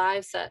in our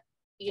lives that,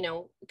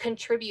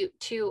 contribute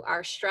to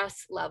our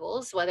stress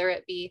levels, whether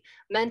it be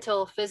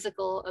mental,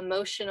 physical,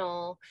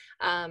 emotional,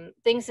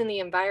 things in the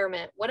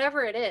environment,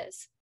 whatever it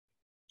is,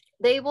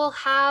 they will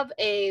have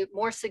a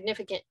more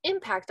significant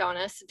impact on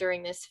us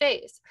during this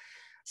phase.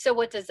 So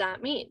what does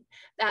that mean?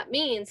 That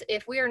means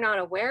if we are not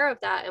aware of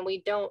that and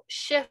we don't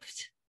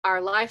shift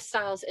our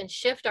lifestyles and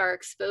shift our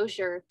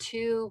exposure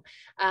to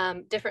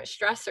different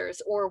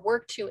stressors or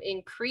work to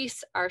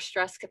increase our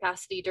stress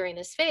capacity during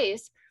this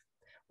phase,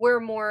 we're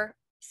more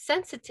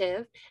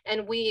sensitive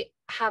and we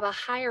have a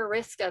higher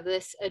risk of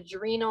this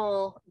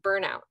adrenal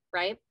burnout,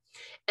 right?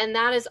 And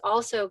that is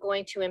also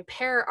going to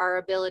impair our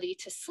ability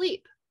to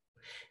sleep.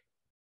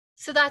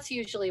 So that's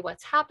usually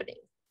what's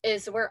happening,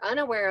 is we're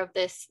unaware of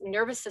this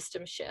nervous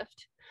system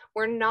shift.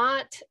 We're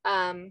not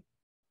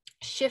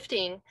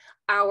shifting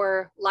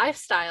our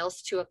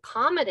lifestyles to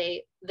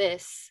accommodate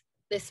this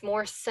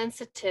more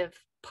sensitive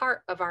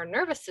part of our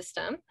nervous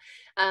system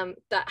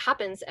that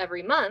happens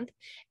every month.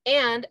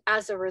 And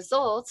as a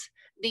result,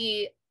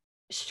 the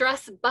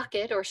stress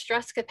bucket or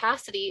stress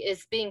capacity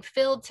is being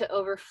filled to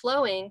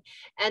overflowing.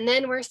 And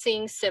then we're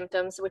seeing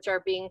symptoms which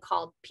are being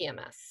called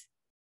PMS.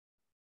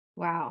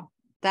 Wow.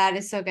 That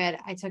is so good.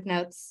 I took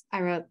notes.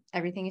 I wrote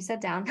everything you said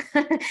down.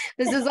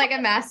 This is like a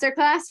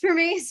masterclass for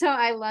me. So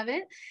I love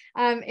it.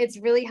 It's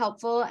really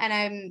helpful. And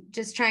I'm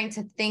just trying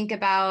to think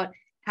about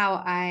how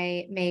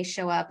I may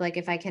show up, like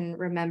if I can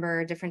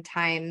remember different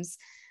times,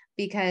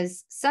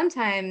 because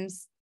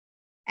sometimes,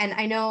 and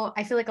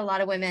I feel like a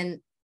lot of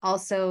women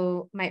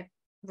also might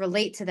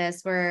relate to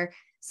this, where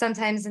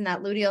sometimes in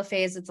that luteal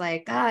phase, it's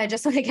like, oh, I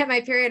just want to get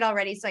my period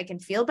already so I can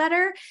feel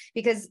better,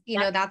 because,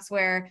 that's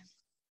where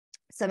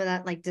some of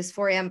that like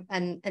dysphoria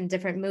and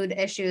different mood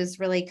issues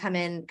really come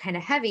in kind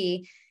of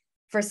heavy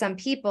for some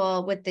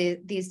people with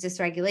these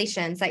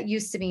dysregulations. That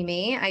used to be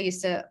me. I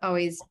used to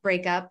always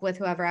break up with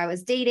whoever I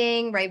was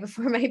dating right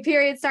before my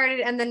period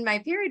started. And then my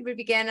period would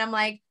begin. I'm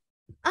like,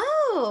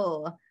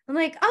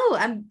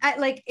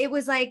 it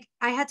was like,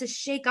 I had to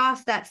shake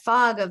off that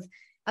fog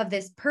of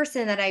this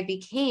person that I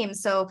became.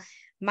 So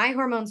my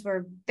hormones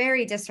were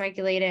very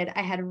dysregulated.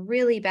 I had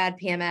really bad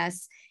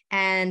PMS.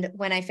 And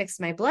when I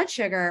fixed my blood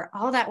sugar,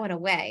 all that went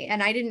away.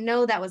 And I didn't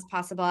know that was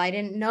possible. I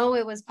didn't know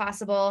it was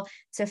possible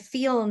to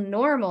feel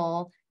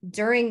normal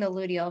during the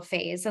luteal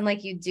phase. And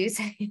like you do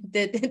say,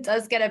 that it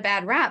does get a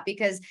bad rap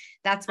because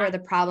that's where the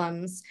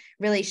problems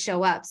really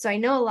show up. So I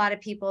know a lot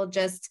of people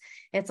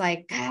it's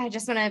like, I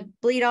just want to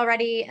bleed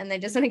already. And they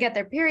just want to get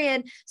their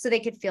period so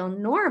they could feel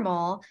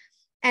normal.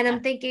 And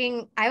I'm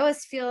thinking, I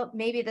always feel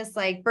maybe this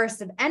like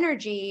burst of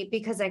energy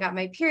because I got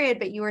my period,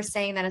 but you were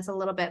saying that it's a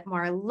little bit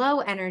more low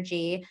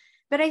energy.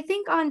 But I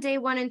think on day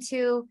 1 and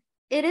 2,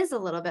 it is a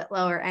little bit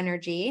lower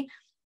energy,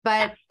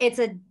 but it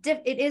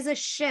is a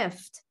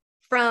shift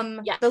from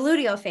the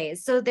luteal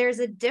phase. So there's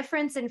a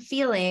difference in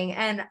feeling.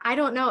 And I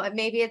don't know,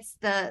 maybe it's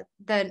the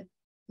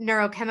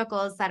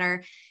neurochemicals that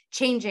are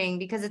changing,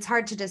 because it's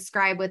hard to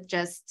describe with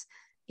just,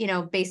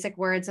 basic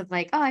words of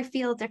like, oh, I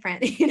feel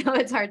different.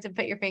 It's hard to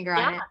put your finger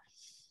on it.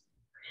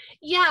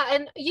 Yeah.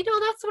 And,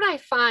 that's what I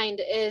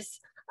find is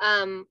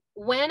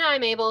when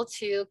I'm able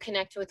to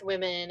connect with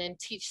women and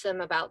teach them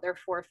about their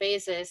 4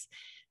 phases,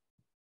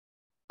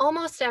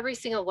 almost every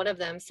single one of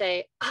them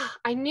say,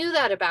 I knew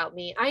that about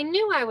me. I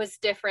knew I was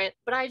different,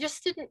 but I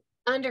just didn't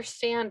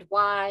understand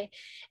why.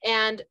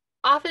 And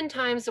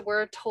oftentimes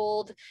we're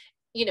told,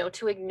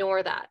 to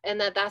ignore that and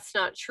that that's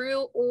not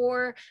true,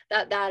 or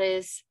that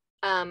is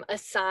a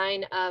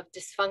sign of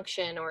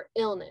dysfunction or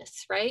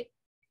illness, right?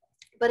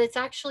 But it's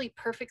actually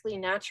perfectly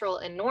natural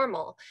and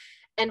normal.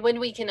 And when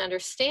we can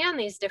understand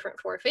these different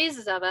 4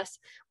 phases of us,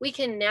 we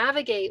can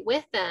navigate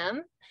with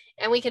them,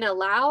 and we can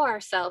allow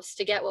ourselves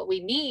to get what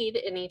we need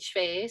in each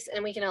phase.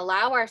 And we can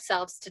allow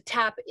ourselves to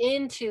tap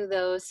into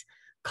those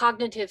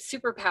cognitive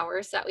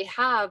superpowers that we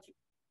have,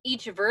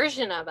 each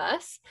version of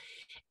us.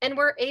 And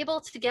we're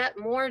able to get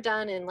more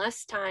done in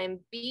less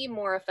time, be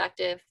more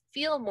effective,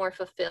 feel more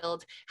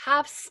fulfilled,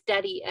 have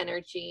steady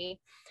energy,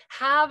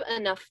 have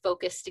enough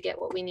focus to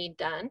get what we need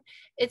done.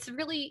 It's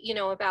really,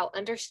 about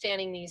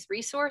understanding these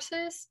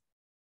resources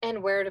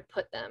and where to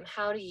put them,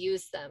 how to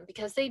use them,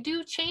 because they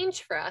do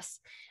change for us,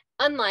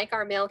 unlike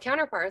our male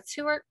counterparts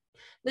who are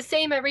the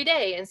same every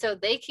day. And so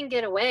they can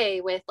get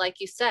away with, like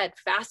you said,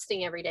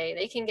 fasting every day.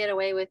 They can get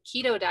away with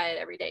keto diet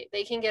every day.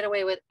 They can get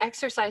away with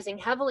exercising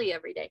heavily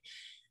every day.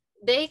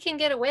 They can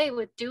get away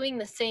with doing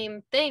the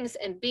same things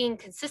and being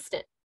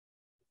consistent.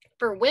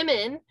 For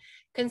women,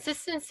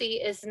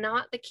 consistency is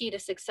not the key to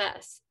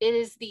success. It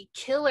is the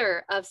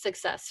killer of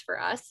success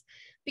for us,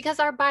 because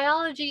our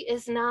biology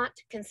is not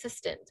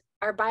consistent.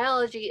 Our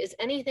biology is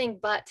anything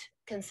but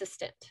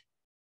consistent.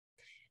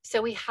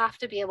 So we have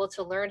to be able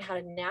to learn how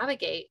to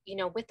navigate,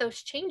 with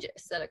those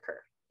changes that occur.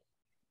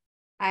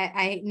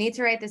 I need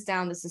to write this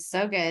down. This is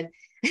so good.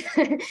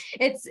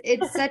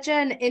 It's such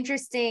an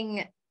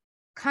interesting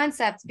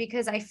concept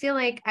because I feel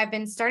like I've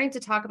been starting to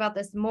talk about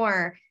this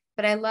more,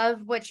 but I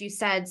love what you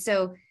said.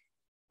 So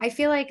I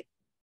feel like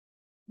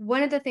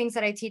one of the things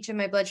that I teach in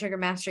my blood sugar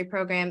mastery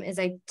program is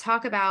I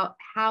talk about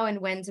how and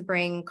when to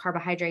bring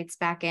carbohydrates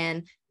back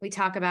in. We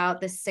talk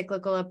about the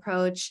cyclical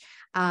approach.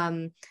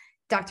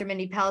 Dr.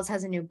 Mindy Pelz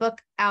has a new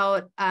book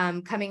out,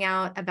 coming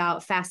out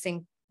about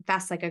fasting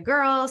fast like a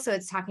girl. So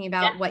it's talking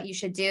about what you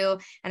should do.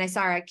 And I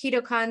saw our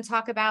KetoCon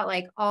talk about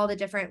like all the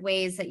different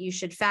ways that you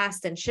should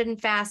fast and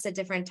shouldn't fast at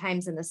different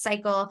times in the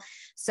cycle.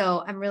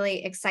 So I'm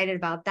really excited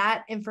about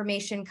that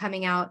information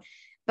coming out.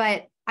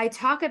 But I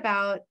talk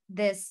about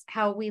this,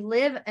 how we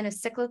live in a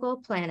cyclical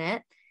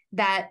planet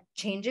that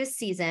changes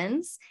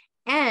seasons,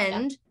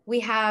 and we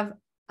have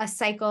a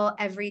cycle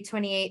every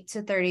 28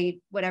 to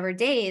 30, whatever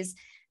days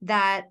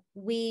that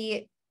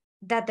the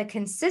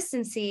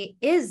consistency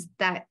is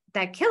that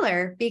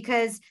killer,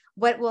 because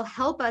what will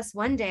help us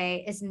one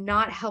day is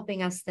not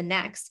helping us the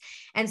next.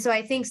 And so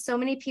I think so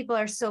many people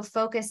are so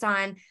focused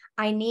on,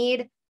 I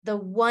need the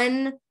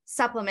one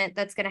supplement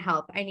that's going to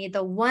help. I need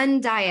the one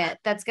diet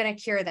that's going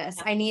to cure this.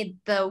 I need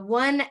the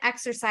one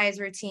exercise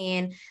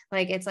routine.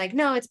 Like, it's like,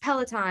 no, it's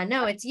Peloton.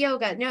 No, it's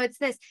yoga. No, it's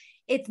this.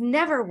 It's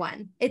never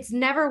one. It's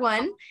never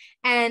one.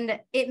 And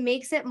it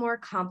makes it more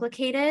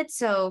complicated.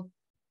 So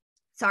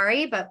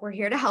sorry, but we're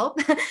here to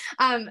help.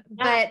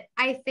 But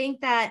I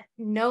think that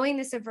knowing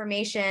this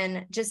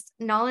information, just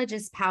knowledge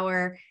is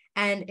power.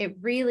 And it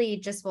really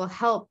just will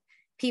help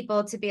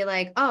people to be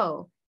like,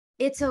 oh,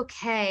 it's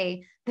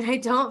okay that I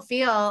don't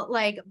feel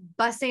like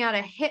busting out a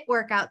HIIT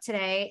workout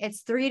today.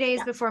 It's 3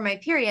 days before my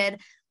period.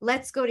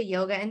 Let's go to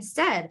yoga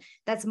instead.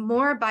 That's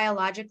more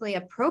biologically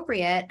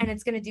appropriate, and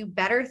it's going to do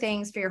better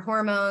things for your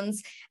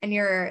hormones and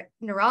your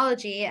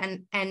neurology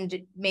and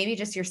maybe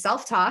just your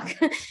self-talk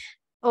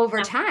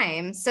over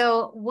time.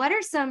 So what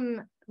are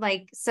some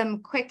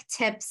quick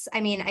tips?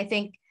 I mean, I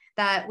think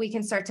that we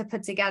can start to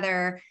put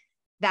together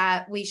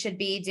that we should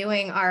be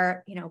doing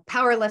our,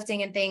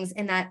 powerlifting and things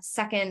in that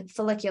second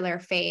follicular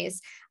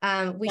phase.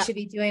 We should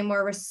be doing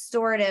more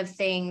restorative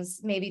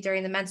things, maybe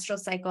during the menstrual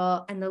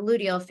cycle and the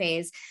luteal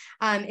phase.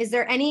 Is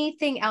there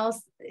anything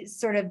else,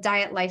 sort of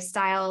diet,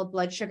 lifestyle,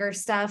 blood sugar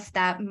stuff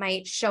that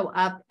might show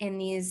up in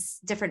these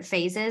different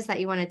phases that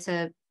you wanted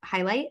to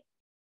highlight?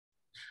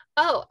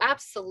 Oh,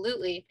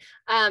 absolutely.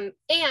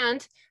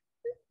 And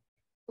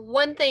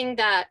one thing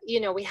that,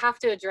 we have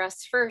to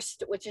address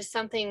first, which is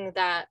something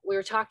that we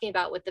were talking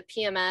about with the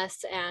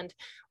PMS and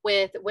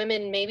with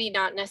women maybe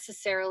not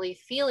necessarily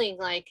feeling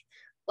like,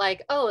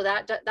 oh,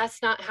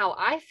 that's not how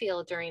I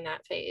feel during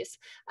that phase.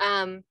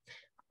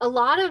 A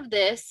lot of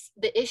this,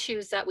 the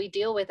issues that we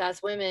deal with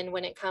as women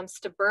when it comes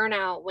to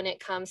burnout, when it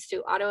comes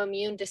to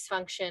autoimmune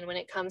dysfunction, when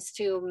it comes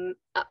to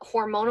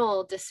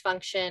hormonal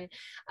dysfunction,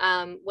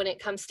 when it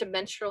comes to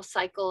menstrual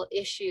cycle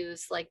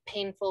issues like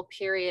painful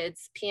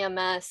periods,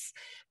 PMS,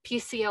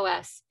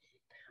 PCOS,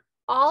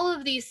 all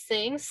of these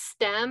things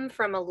stem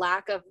from a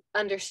lack of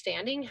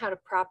understanding how to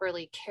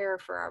properly care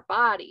for our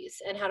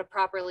bodies and how to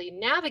properly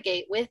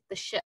navigate with the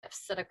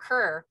shifts that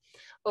occur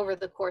over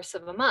the course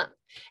of a month,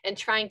 and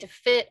trying to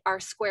fit our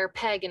square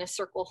peg in a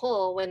circle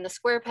hole when the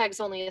square peg's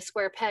only a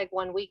square peg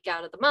 1 week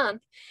out of the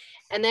month,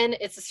 and then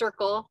it's a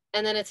circle,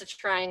 and then it's a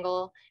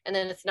triangle, and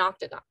then it's an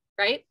octagon,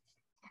 right?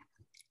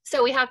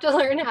 So we have to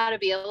learn how to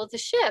be able to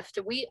shift.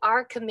 We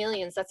are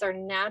chameleons. That's our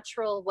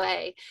natural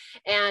way.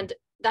 And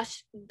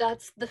that's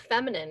the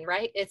feminine,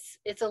 right? It's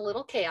a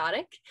little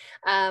chaotic.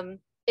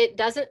 It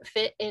doesn't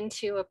fit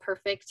into a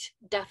perfect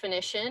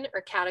definition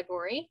or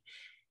category,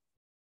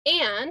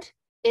 and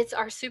it's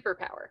our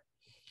superpower.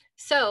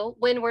 So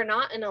when we're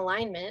not in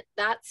alignment,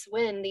 that's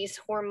when these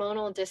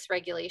hormonal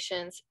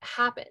dysregulations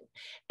happen.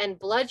 And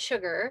blood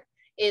sugar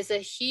is a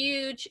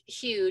huge,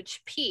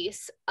 huge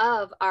piece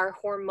of our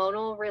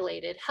hormonal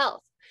related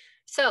health.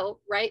 So,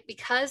 right,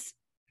 because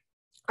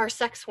our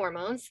sex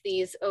hormones,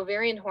 these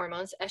ovarian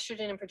hormones,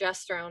 estrogen and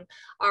progesterone,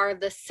 are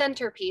the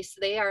centerpiece.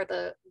 They are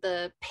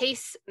the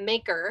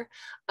pacemaker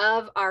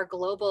of our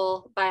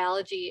global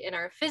biology and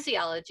our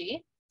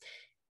physiology.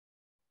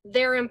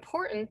 They're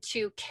important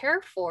to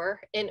care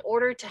for in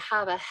order to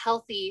have a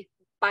healthy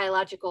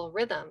biological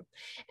rhythm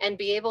and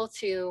be able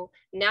to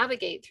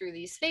navigate through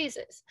these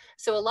phases.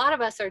 So a lot of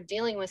us are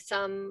dealing with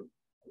some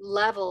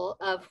level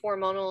of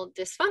hormonal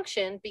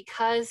dysfunction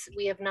because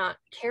we have not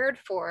cared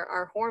for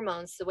our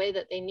hormones the way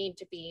that they need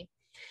to be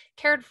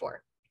cared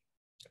for.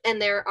 And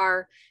there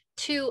are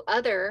 2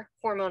 other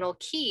hormonal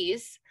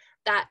keys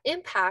that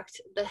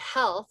impact the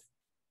health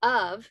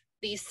of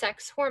these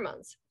sex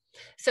hormones.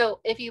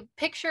 So if you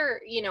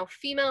picture,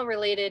 female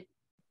related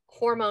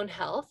hormone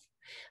health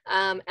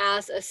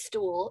as a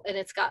stool, and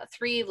it's got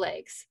 3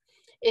 legs.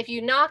 If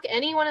you knock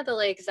any one of the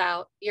legs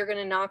out, you're going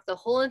to knock the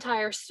whole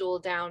entire stool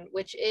down,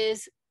 which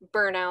is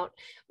burnout,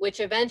 which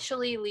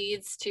eventually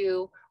leads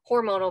to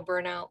hormonal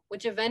burnout,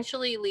 which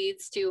eventually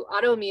leads to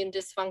autoimmune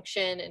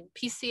dysfunction and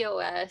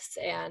PCOS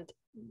and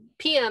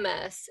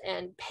PMS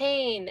and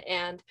pain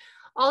and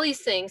all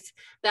these things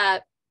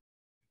that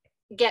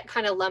get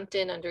kind of lumped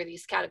in under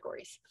these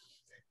categories.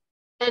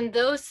 And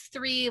those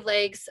three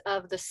legs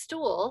of the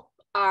stool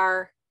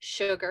are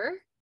sugar,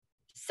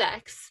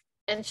 sex,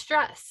 and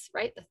stress,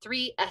 right? The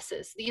three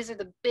S's. These are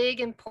the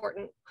big,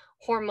 important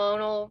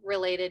hormonal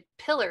related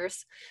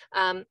pillars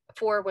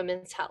for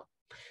women's health.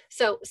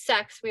 So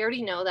sex, we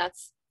already know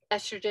that's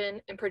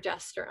estrogen and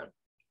progesterone.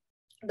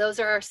 Those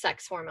are our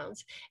sex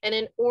hormones. And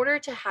in order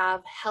to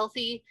have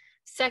healthy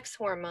sex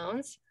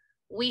hormones,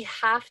 we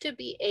have to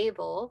be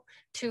able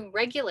to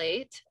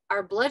regulate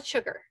our blood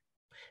sugar.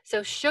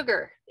 So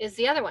sugar is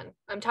the other one.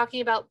 I'm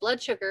talking about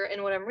blood sugar,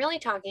 and what I'm really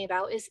talking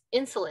about is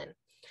insulin.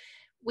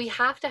 We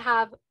have to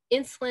have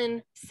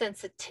insulin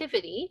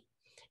sensitivity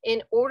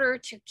in order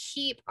to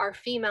keep our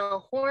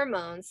female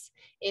hormones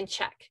in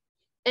check.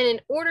 And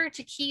in order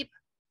to keep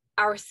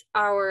our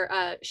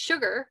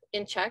sugar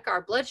in check,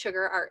 our blood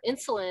sugar, our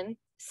insulin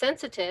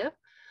sensitive,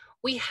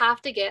 we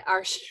have to get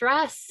our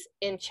stress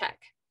in check.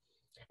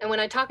 And when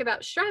I talk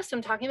about stress,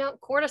 I'm talking about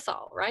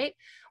cortisol, right?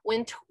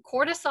 When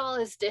cortisol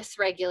is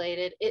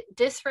dysregulated, it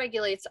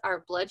dysregulates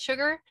our blood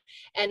sugar,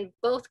 and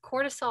both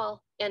cortisol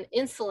and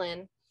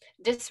insulin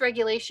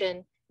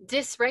dysregulation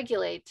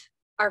dysregulate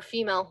our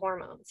female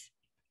hormones.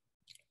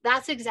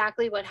 That's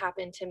exactly what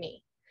happened to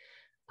me.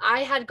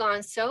 I had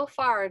gone so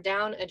far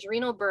down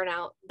adrenal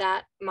burnout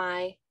that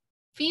my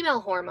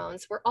female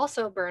hormones were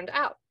also burned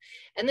out.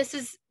 And this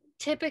is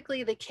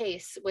typically the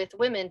case with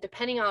women,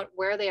 depending on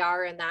where they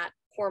are in that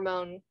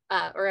hormone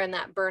or in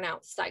that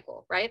burnout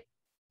cycle, right?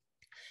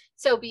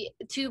 So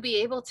to be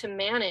able to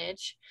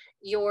manage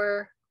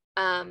your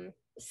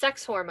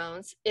sex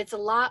hormones, it's a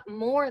lot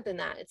more than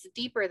that. It's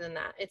deeper than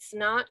that. It's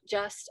not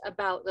just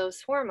about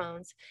those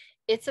hormones.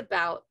 It's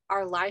about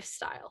our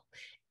lifestyle.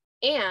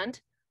 And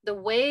the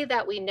way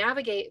that we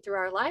navigate through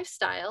our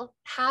lifestyle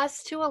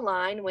has to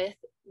align with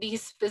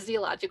these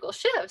physiological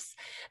shifts.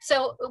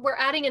 So we're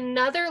adding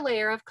another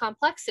layer of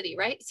complexity,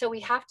 right? So we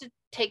have to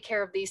take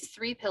care of these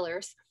three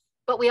pillars,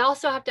 but we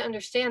also have to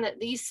understand that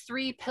these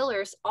three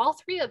pillars, all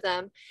three of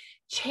them,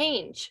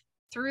 change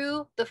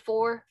through the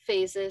 4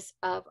 phases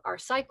of our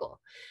cycle.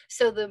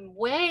 So the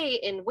way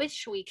in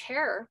which we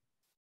care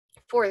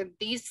for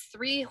these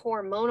 3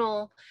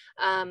 hormonal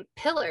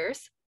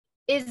pillars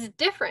is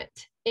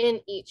different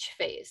in each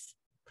phase.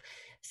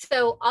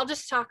 So I'll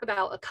just talk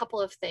about a couple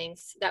of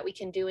things that we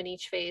can do in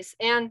each phase.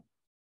 And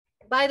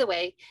by the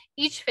way,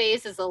 each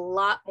phase is a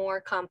lot more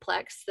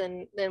complex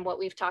than what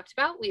we've talked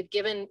about. We've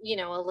given, you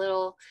know, a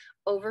little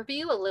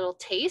overview, a little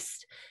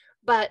taste,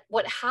 but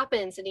what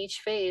happens in each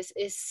phase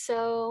is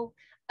so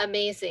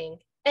amazing.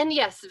 And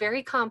yes,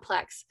 very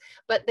complex,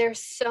 but there's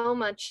so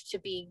much to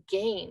be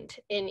gained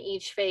in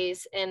each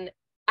phase. And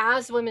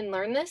as women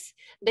learn this,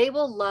 they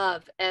will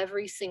love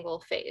every single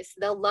phase.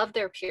 They'll love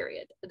their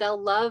period.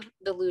 They'll love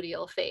the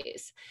luteal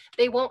phase.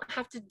 They won't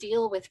have to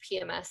deal with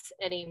PMS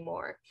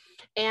anymore.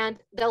 And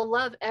they'll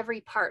love every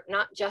part,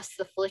 not just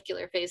the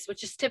follicular phase,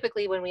 which is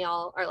typically when we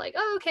all are like,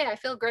 oh, okay, I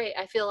feel great.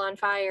 I feel on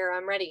fire.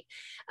 I'm ready.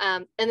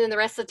 And then the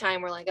rest of the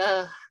time we're like,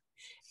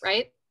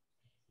 right?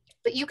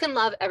 But you can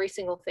love every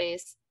single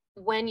phase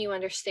when you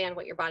understand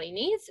what your body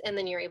needs, and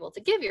then you're able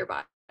to give your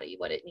body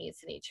what it needs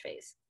in each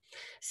phase.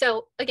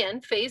 So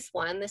again, phase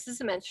 1, this is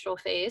a menstrual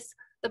phase.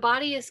 The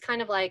body is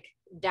kind of like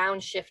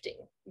downshifting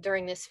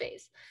during this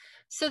phase.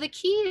 So the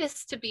key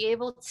is to be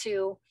able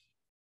to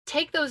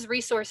take those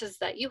resources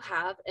that you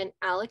have and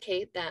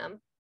allocate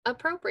them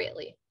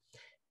appropriately.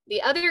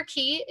 The other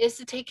key is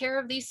to take care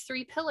of these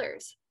 3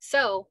 pillars.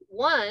 So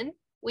 1,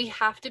 we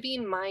have to be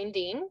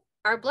minding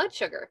our blood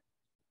sugar.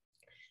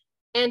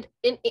 And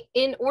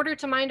in order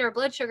to mind our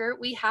blood sugar,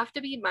 we have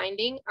to be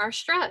minding our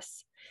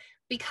stress.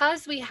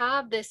 Because we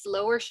have this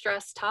lower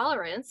stress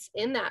tolerance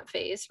in that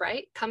phase,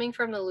 right? Coming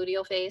from the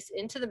luteal phase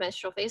into the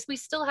menstrual phase, we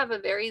still have a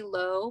very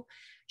low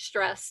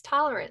stress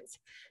tolerance.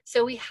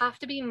 So we have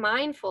to be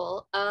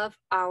mindful of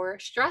our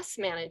stress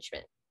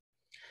management.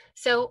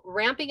 So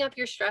ramping up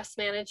your stress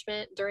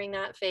management during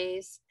that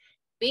phase,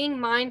 being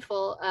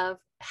mindful of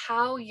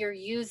how you're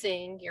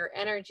using your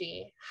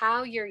energy,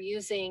 how you're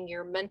using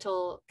your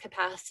mental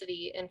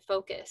capacity and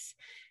focus,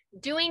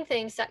 doing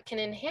things that can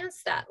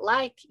enhance that,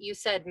 like you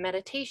said,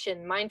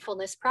 meditation,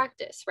 mindfulness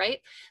practice, right?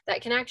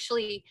 That can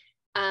actually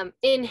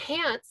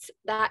enhance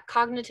that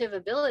cognitive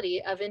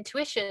ability of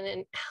intuition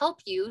and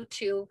help you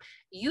to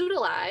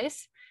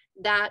utilize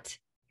that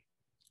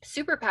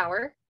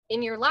superpower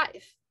in your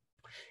life.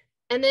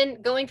 And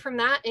then going from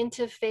that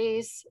into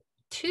phase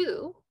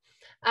 2,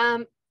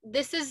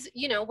 this is,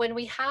 you know, when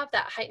we have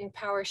that heightened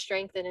power,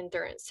 strength, and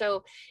endurance.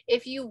 So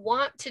if you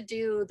want to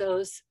do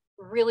those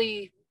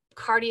really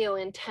cardio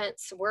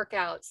intense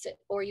workouts,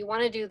 or you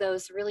want to do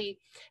those really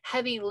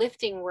heavy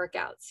lifting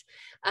workouts,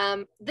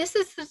 this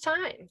is the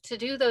time to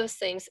do those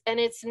things. And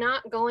it's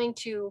not going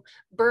to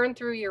burn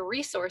through your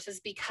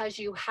resources because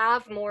you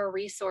have more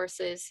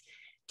resources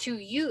to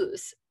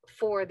use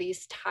for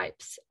these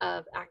types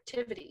of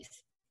activities.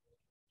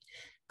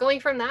 Going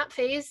from that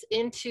phase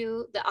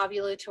into the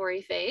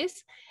ovulatory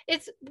phase,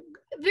 it's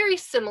very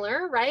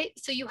similar, right?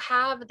 So you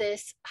have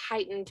this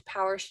heightened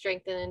power,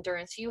 strength, and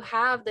endurance. You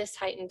have this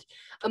heightened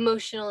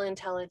emotional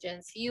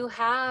intelligence. You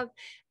have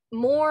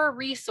more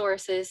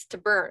resources to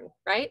burn,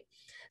 right?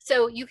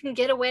 So you can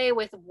get away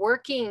with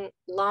working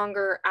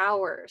longer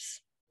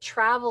hours,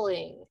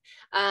 traveling,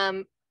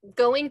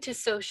 going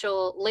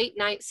to late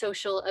night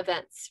social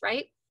events,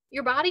 right?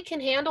 Your body can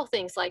handle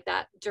things like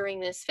that during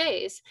this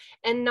phase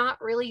and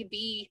not really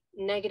be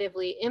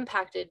negatively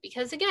impacted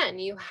because, again,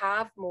 you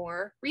have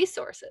more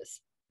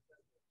resources.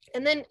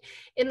 And then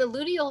in the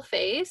luteal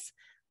phase,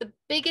 the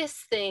biggest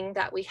thing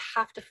that we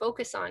have to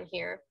focus on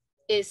here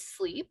is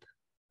sleep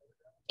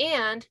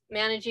and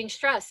managing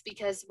stress,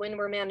 because when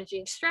we're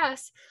managing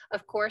stress,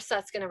 of course,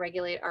 that's going to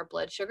regulate our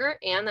blood sugar,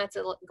 and that's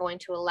going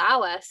to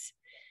allow us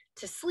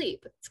to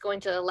sleep. It's going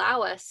to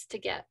allow us to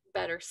get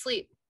better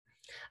sleep.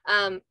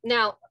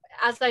 Now,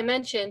 as I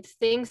mentioned,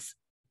 things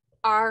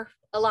are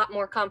a lot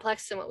more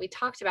complex than what we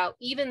talked about.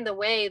 Even the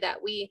way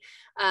that we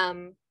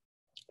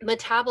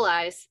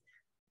metabolize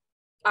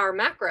our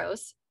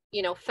macros,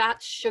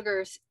 fats,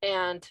 sugars,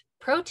 and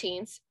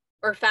proteins,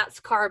 or fats,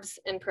 carbs,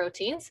 and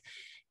proteins,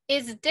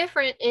 is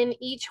different in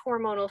each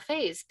hormonal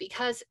phase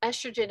because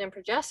estrogen and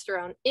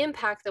progesterone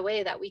impact the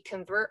way that we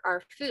convert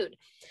our food.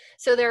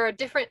 So there are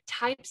different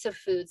types of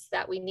foods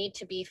that we need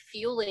to be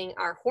fueling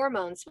our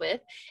hormones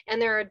with,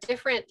 and there are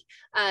different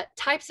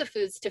types of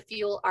foods to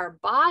fuel our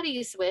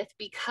bodies with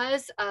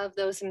because of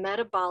those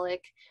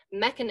metabolic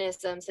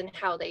mechanisms and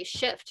how they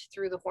shift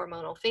through the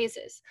hormonal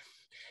phases.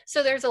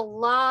 So there's a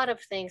lot of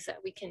things that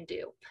we can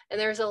do, and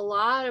there's a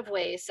lot of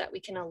ways that we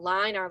can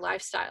align our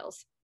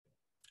lifestyles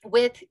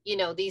with,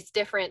 these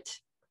different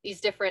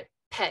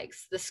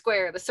pegs, the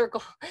square, the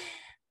circle,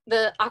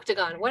 the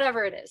octagon,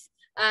 whatever it is.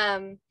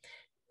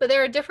 But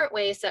there are different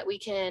ways that we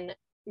can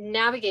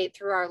navigate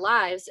through our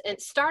lives, and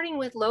starting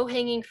with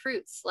low-hanging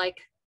fruits, like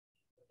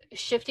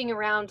shifting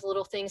around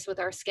little things with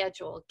our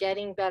schedule,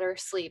 getting better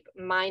sleep,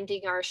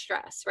 minding our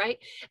stress, right?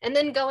 And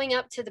then going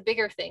up to the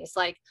bigger things,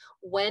 like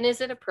when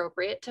is it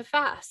appropriate to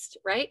fast,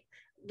 right?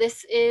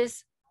 This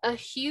is a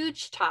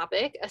huge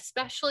topic,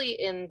 especially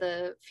in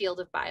the field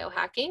of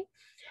biohacking.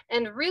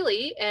 And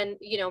really, and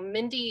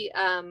Mindy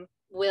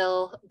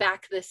will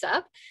back this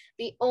up,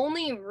 the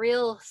only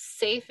real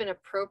safe and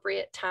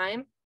appropriate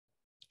time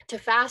to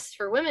fast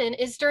for women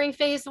is during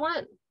phase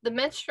 1, the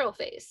menstrual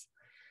phase.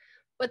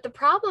 But the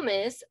problem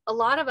is, a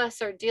lot of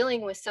us are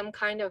dealing with some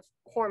kind of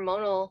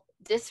hormonal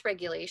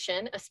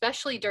dysregulation,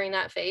 especially during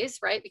that phase,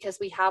 right? Because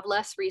we have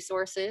less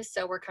resources,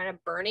 so we're kind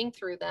of burning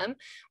through them.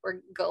 We're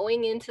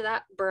going into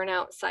that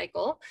burnout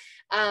cycle.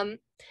 And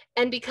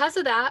because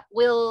of that,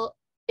 we'll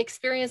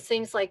experience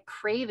things like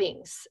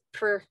cravings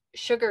for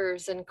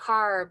sugars and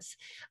carbs,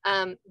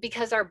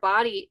 because our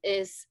body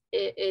is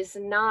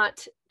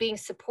not being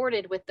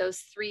supported with those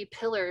 3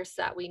 pillars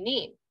that we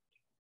need.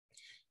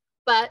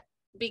 But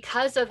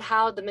because of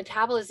how the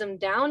metabolism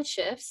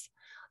downshifts,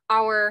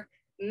 our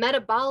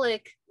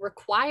metabolic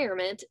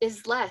requirement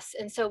is less.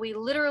 And so we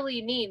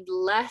literally need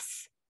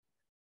less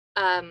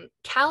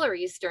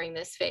calories during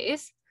this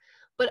phase,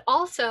 but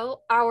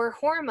also our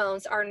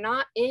hormones are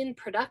not in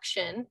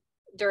production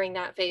during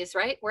that phase,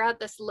 right? We're at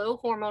this low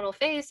hormonal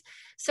phase,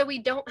 so we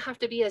don't have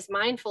to be as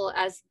mindful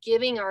as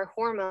giving our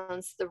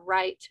hormones the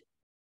right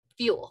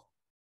fuel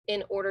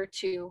in order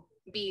to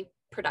be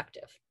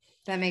productive.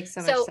 That makes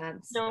so much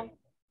sense.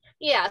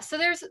 Yeah, so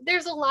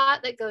there's a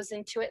lot that goes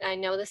into it. I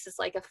know this is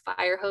like a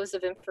fire hose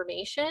of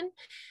information,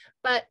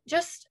 but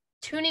just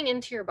tuning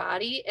into your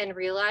body and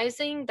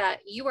realizing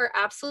that you are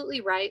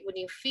absolutely right when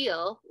you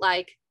feel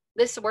like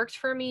this worked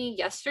for me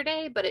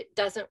yesterday, but it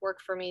doesn't work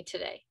for me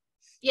today.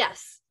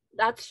 Yes,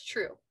 that's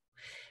true.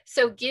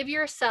 So give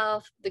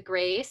yourself the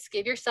grace,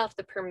 give yourself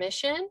the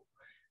permission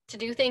to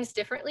do things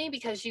differently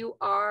because you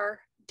are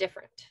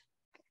different.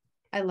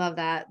 I love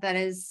that.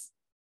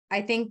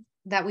 I think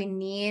that we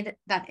need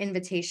that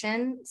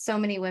invitation. So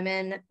many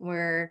women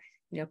were,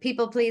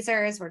 people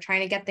pleasers. We're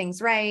trying to get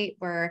things right.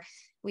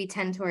 We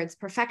tend towards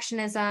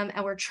perfectionism,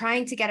 and we're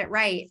trying to get it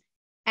right.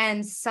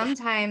 And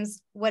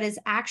sometimes what is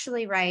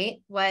actually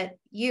right, what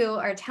you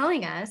are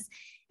telling us,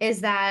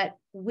 is that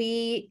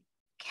we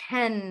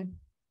can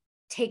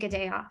take a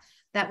day off,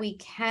 that we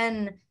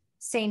can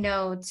say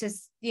no to,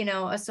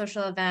 a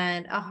social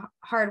event,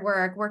 hard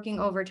work, working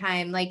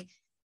overtime. Like,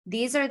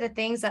 these are the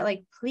things that,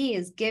 like,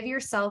 please give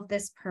yourself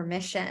this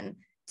permission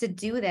to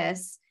do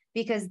this,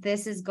 because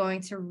this is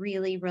going to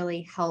really,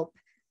 really help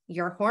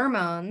your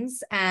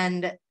hormones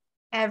and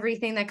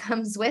everything that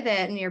comes with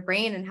it in your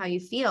brain and how you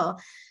feel.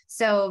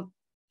 So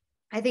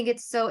I think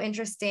it's so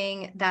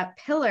interesting, that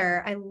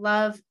pillar. I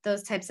love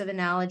those types of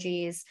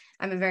analogies.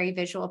 I'm a very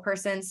visual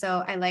person,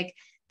 so I like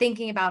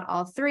thinking about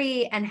all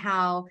 3 and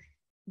how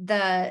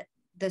the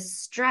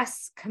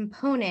stress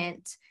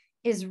component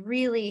is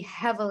really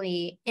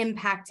heavily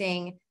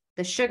impacting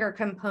the sugar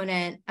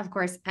component, of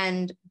course,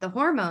 and the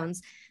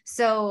hormones.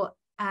 So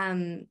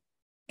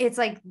it's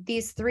like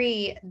these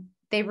 3,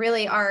 they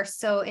really are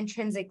so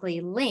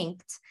intrinsically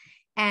linked.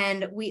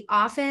 And we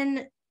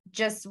often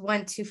just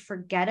want to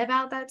forget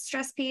about that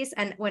stress piece.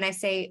 And when I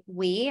say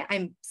we,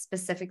 I'm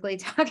specifically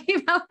talking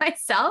about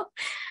myself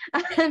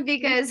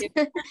because,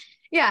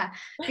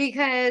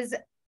 because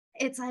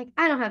it's like,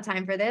 I don't have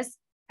time for this.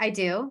 I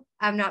do.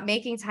 I'm not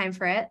making time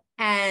for it.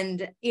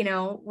 And, you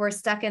know, we're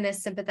stuck in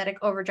this sympathetic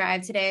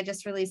overdrive today. I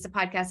just released a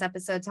podcast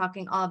episode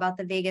talking all about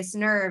the vagus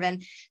nerve.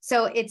 And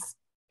so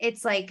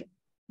it's like,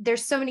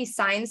 there's so many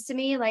signs to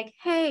me like,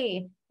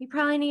 hey, you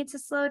probably need to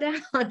slow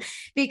down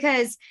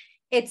because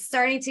it's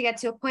starting to get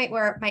to a point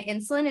where my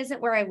insulin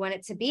isn't where I want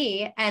it to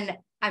be. And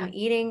I'm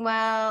eating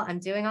well, I'm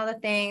doing all the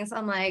things.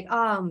 I'm like,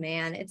 oh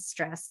man, it's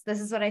stress.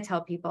 This is what I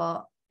tell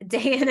people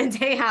day in and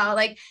day out.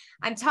 Like,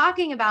 I'm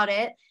talking about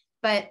it,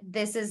 but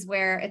this is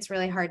where it's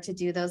really hard to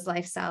do those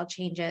lifestyle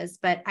changes.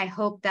 But I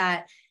hope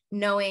that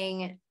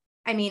knowing,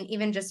 I mean,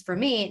 even just for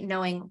me,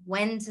 knowing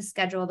when to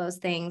schedule those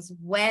things,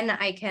 when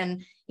I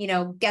can, you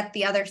know, get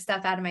the other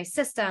stuff out of my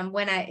system,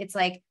 when it's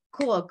like,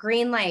 cool,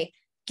 green light,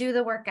 do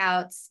the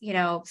workouts, you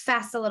know,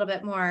 fast a little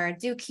bit more,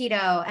 do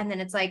keto. And then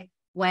it's like,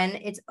 when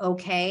it's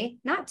okay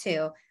not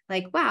to,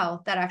 like,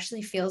 wow, that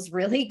actually feels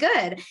really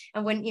good.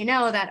 And when you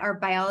know that our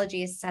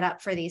biology is set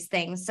up for these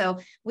things. So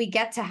we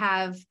get to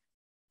have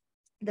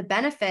the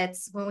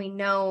benefits when we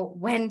know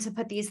when to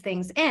put these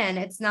things in.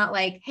 It's not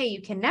like, hey,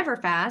 you can never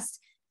fast,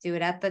 do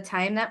it at the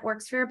time that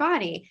works for your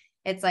body.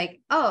 It's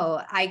like,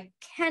 oh, I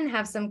can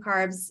have some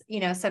carbs, you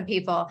know, some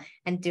people,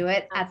 and do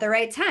it at the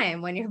right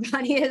time when your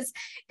body is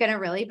going to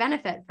really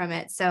benefit from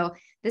it. So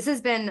this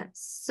has been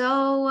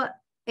so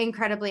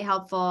incredibly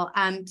helpful.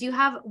 Do you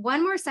have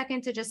one more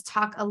second to just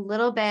talk a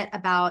little bit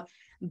about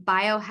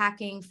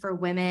biohacking for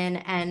women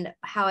and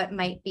how it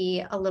might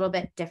be a little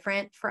bit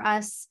different for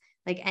us?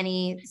 Like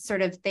any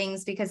sort of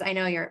things, because I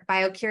know you're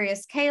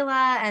bio-curious,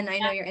 Kayla, and I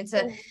know you're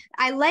into,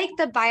 I like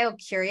the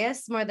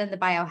bio-curious more than the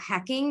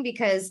biohacking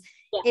because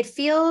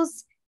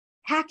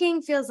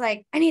hacking feels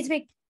like I need to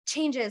make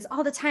changes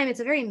all the time. It's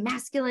a very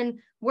masculine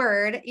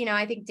word. You know,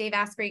 I think Dave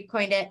Asprey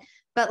coined it,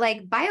 but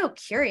like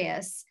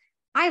bio-curious,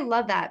 I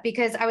love that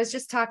because I was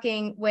just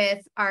talking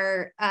with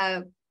our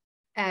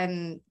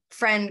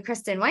friend,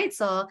 Kristen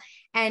Weitzel,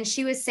 and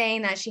she was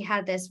saying that she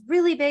had this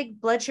really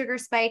big blood sugar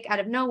spike out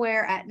of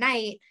nowhere at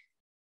night.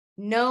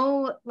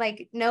 No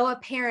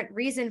apparent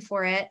reason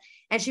for it.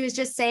 And she was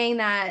just saying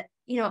that,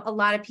 you know, a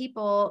lot of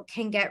people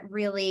can get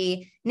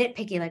really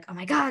nitpicky, like, oh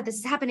my God, this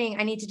is happening.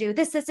 I need to do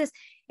this.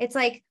 It's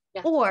like,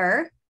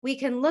 or we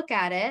can look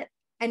at it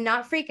and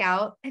not freak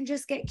out and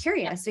just get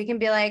curious. We can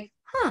be like,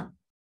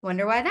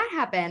 wonder why that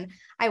happened.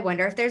 I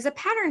wonder if there's a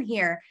pattern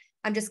here.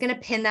 I'm just going to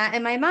pin that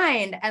in my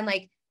mind and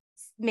like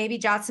maybe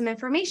jot some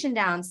information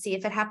down, see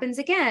if it happens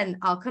again.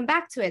 I'll come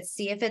back to it,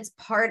 see if it's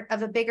part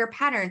of a bigger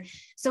pattern.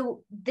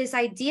 So this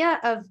idea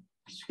of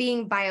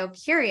being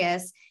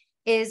bio-curious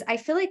is, I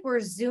feel like we're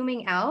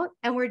zooming out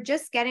and we're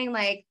just getting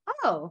like,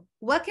 oh,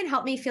 what can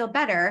help me feel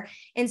better?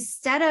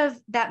 Instead of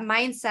that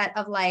mindset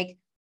of like,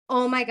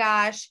 oh my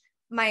gosh,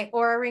 my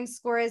Oura ring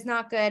score is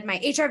not good. My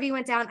HRV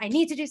went down. I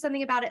need to do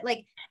something about it.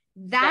 Like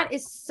that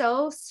is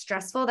so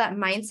stressful. That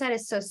mindset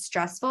is so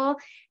stressful.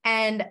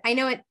 And I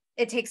know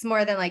it takes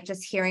more than like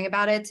just hearing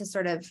about it to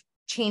sort of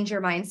change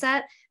your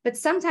mindset, but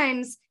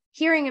sometimes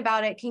hearing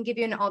about it can give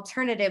you an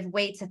alternative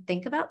way to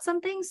think about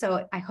something.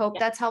 So I hope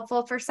that's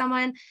helpful for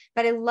someone,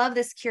 but I love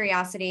this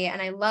curiosity.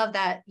 And I love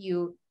that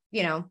you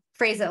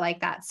phrase it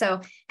like that.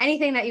 So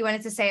anything that you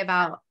wanted to say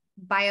about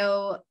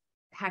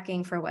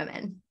biohacking for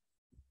women?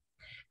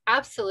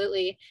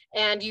 Absolutely.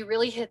 And you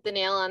really hit the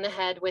nail on the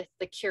head with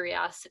the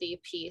curiosity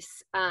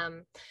piece.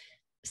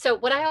 So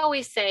what I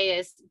always say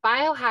is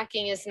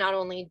biohacking is not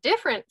only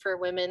different for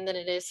women than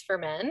it is for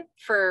men,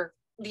 for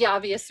the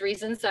obvious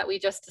reasons that we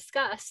just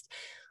discussed,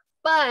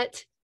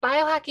 but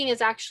biohacking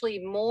is actually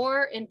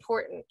more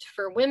important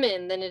for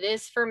women than it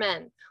is for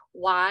men.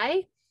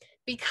 Why?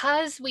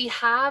 Because we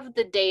have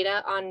the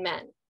data on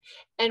men.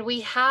 And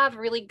we have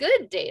really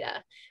good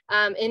data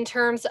in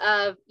terms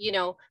of,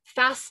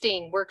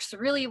 fasting works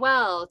really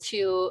well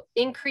to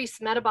increase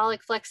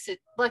metabolic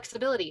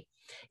flexibility.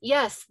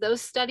 Yes,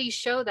 those studies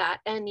show that.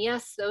 And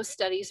yes, those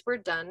studies were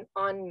done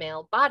on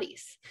male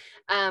bodies.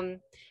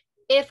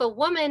 If a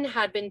woman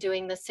had been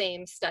doing the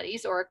same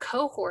studies, or a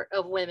cohort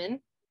of women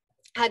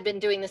had been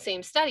doing the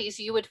same studies,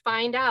 you would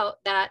find out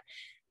that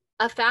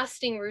a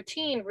fasting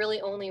routine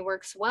really only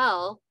works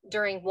well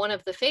during one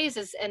of the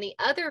phases, and the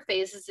other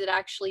phases, it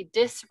actually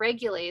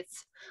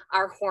dysregulates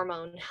our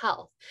hormone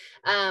health.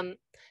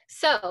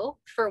 So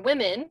for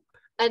women,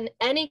 an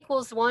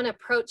N=1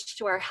 approach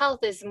to our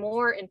health is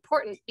more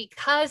important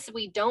because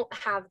we don't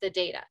have the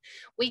data.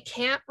 We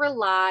can't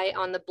rely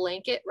on the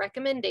blanket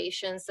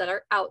recommendations that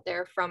are out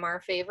there from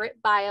our favorite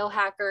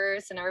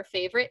biohackers and our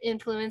favorite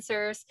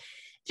influencers.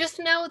 Just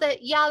know that,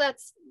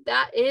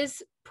 that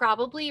is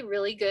probably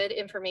really good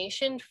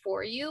information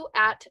for you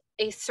at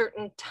a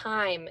certain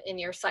time in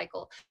your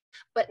cycle,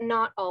 but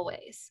not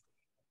always.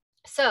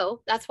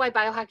 So that's why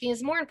biohacking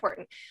is more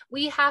important.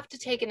 We have to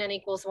take an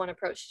N=1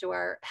 approach to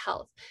our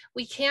health.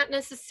 We can't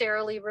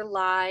necessarily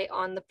rely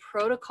on the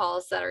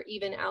protocols that are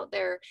even out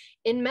there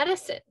in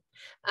medicine.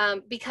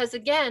 Because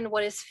again,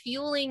 what is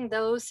fueling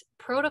those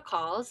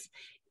protocols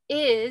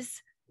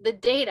is the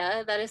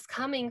data that is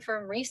coming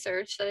from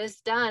research that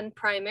is done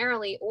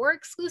primarily or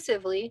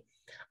exclusively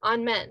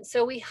on men.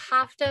 So we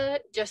have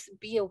to just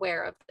be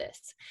aware of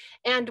this.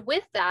 And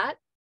with that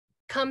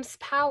comes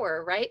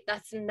power, right?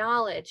 That's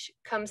knowledge,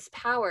 comes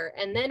power.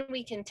 And then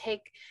we can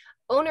take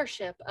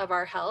ownership of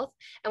our health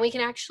and we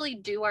can actually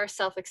do our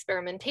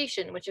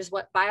self-experimentation, which is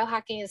what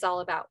biohacking is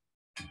all about.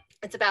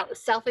 It's about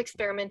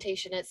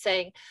self-experimentation. It's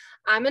saying,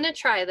 I'm going to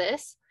try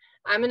this,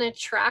 I'm going to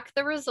track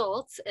the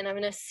results, and I'm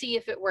going to see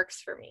if it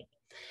works for me.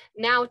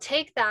 Now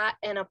take that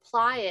and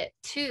apply it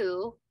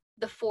to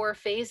the 4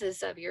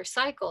 phases of your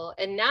cycle.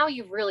 And now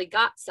you've really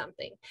got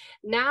something.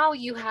 Now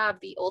you have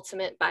the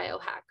ultimate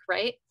biohack,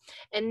 right?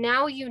 And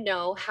now you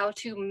know how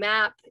to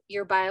map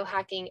your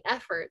biohacking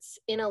efforts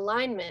in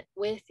alignment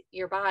with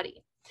your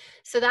body.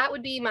 So that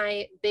would be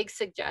my big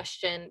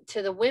suggestion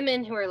to the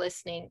women who are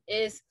listening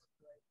is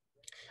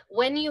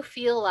when you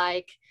feel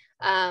like,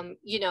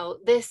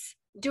 this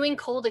doing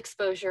cold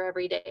exposure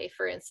every day,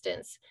 for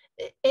instance,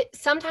 it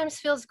sometimes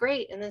feels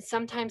great and then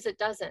sometimes it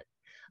doesn't.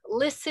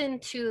 Listen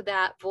to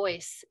that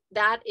voice.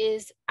 That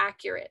is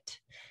accurate.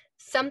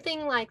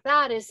 Something like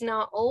that is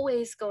not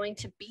always going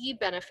to be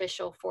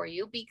beneficial for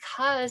you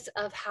because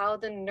of how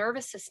the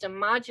nervous system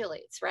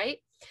modulates, right?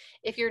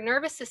 If your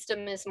nervous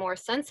system is more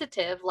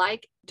sensitive,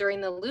 like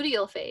during the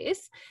luteal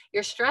phase,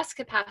 your stress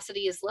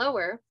capacity is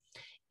lower.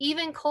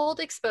 Even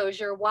cold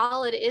exposure,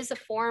 while it is a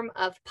form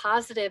of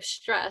positive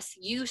stress,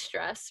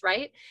 eustress,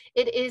 right?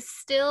 It is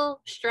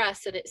still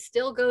stress and it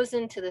still goes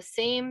into the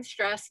same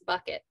stress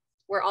bucket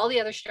where all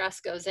the other stress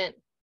goes in.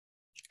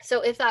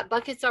 So if that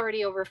bucket's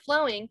already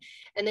overflowing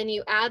and then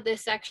you add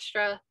this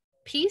extra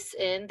piece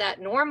in that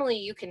normally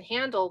you can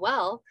handle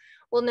well,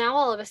 well, now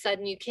all of a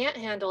sudden you can't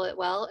handle it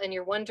well and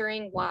you're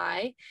wondering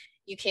why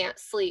you can't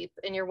sleep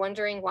and you're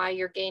wondering why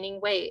you're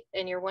gaining weight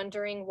and you're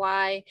wondering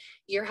why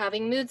you're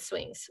having mood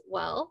swings.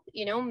 Well,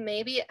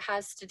 maybe it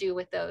has to do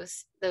with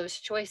those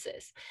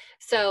choices.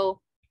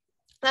 So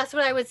that's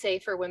what I would say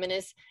for women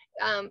is,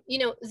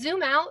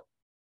 zoom out,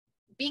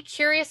 be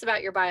curious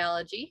about your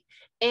biology,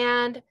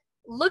 and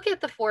look at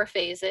the 4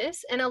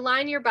 phases and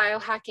align your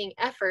biohacking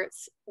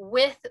efforts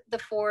with the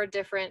 4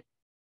 different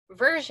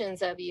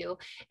versions of you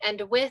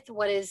and with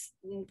what is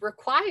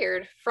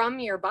required from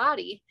your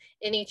body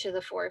in each of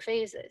the 4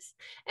 phases.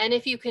 And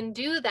if you can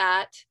do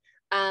that,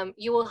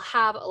 you will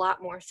have a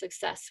lot more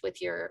success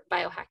with your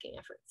biohacking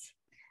efforts.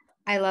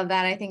 I love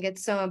that. I think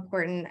it's so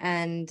important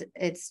and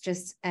it's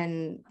just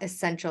an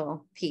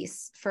essential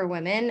piece for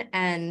women.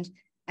 And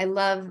I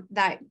love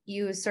that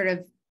you sort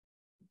of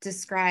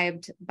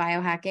described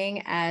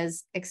biohacking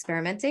as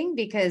experimenting,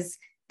 because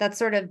that's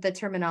sort of the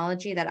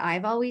terminology that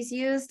I've always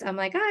used. I'm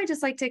like, I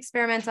just like to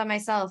experiment on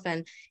myself.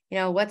 And,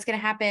 what's going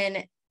to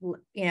happen,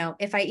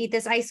 if I eat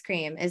this ice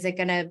cream, is it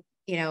going to,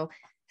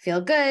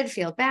 feel good,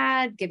 feel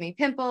bad, give me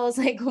pimples?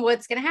 Like,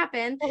 what's going to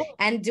happen?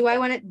 And do I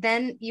want it?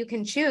 Then you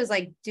can choose,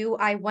 like, do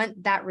I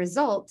want that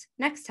result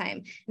next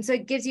time? And so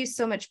it gives you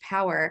so much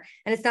power.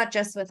 And it's not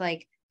just with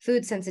like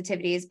food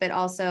sensitivities, but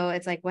also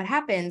it's like, what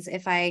happens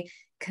if I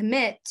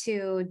commit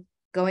to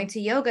going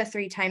to yoga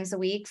 3 times a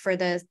week for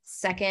the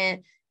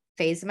second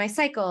phase of my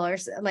cycle, or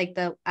like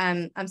the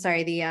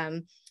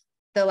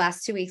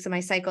last 2 weeks of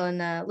my cycle in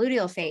the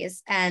luteal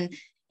phase? And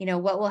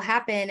what will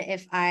happen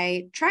if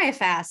I try a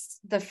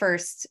fast the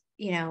first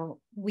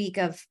week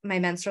of my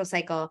menstrual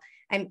cycle?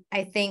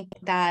 I think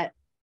that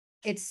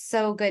it's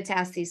so good to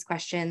ask these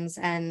questions,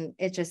 and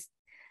it's just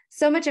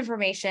so much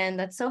information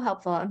that's so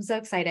helpful. I'm so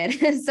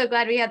excited. So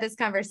glad we had this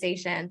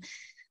conversation.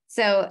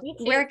 So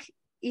where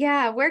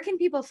can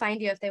people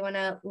find you if they want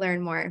to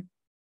learn more?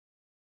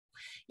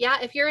 Yeah,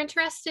 if you're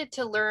interested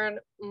to learn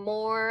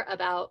more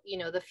about,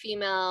 the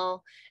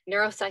female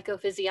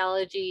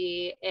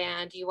neuropsychophysiology,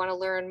 and you want to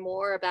learn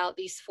more about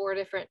these 4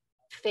 different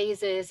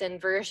phases and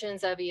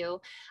versions of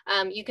you,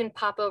 you can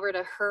pop over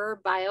to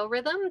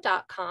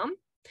herbiorhythm.com.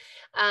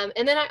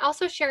 And then I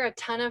also share a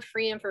ton of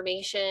free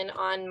information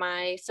on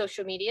my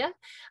social media.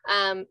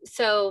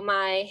 So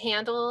my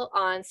handle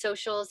on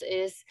socials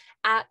is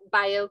at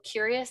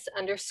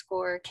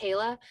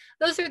biocurious_Kayla.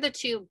 Those are the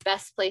 2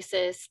 best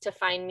places to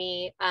find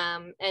me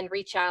and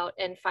reach out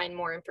and find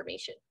more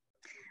information.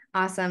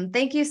 Awesome.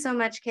 Thank you so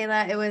much,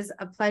 Kayla. It was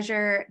a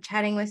pleasure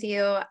chatting with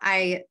you.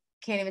 I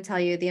can't even tell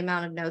you the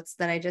amount of notes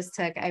that I just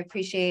took. I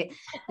appreciate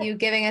you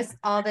giving us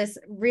all this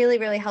really,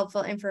 really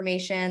helpful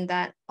information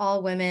that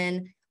all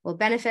women will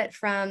benefit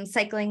from.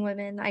 Cycling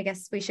women, I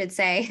guess we should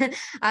say.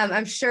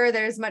 I'm sure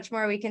there's much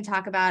more we can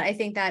talk about. I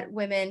think that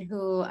women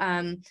who,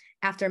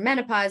 after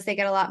menopause, they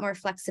get a lot more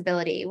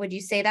flexibility. Would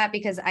you say that?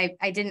 Because I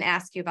didn't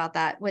ask you about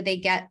that. Would they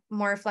get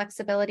more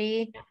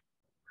flexibility?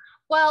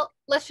 Well,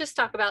 let's just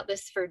talk about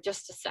this for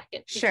just a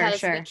second. Sure.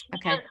 Okay.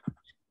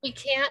 We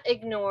can't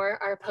ignore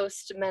our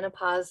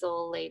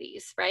postmenopausal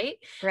ladies, right?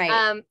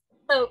 Right.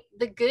 So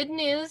the good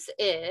news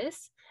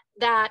is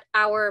that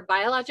our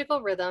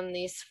biological rhythm,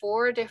 these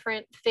 4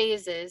 different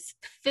phases,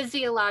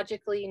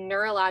 physiologically,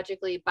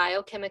 neurologically,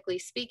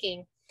 biochemically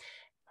speaking,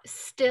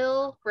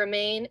 still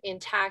remain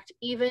intact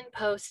even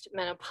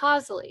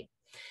postmenopausally.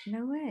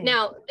 No way.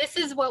 Now, this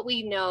is what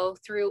we know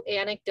through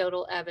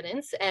anecdotal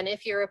evidence. And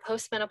if you're a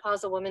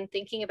postmenopausal woman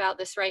thinking about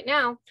this right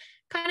now,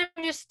 kind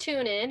of just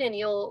tune in and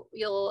you'll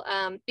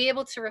be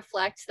able to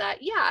reflect that,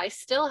 yeah, I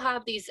still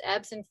have these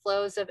ebbs and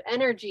flows of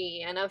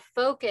energy and of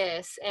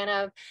focus and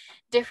of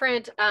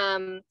different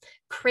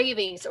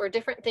cravings or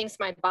different things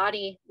my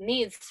body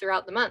needs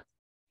throughout the month.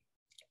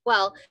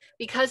 Well,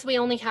 because we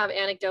only have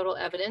anecdotal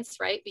evidence,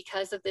 right?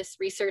 Because of this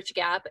research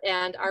gap,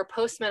 and our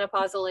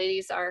postmenopausal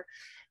ladies are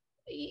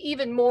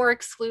even more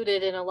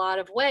excluded in a lot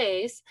of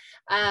ways,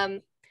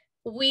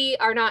 we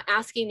are not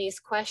asking these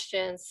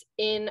questions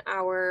in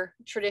our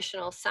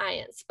traditional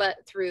science, but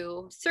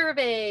through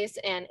surveys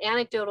and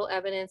anecdotal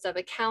evidence of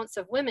accounts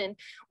of women,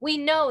 we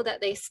know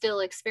that they still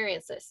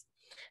experience this.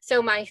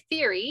 So my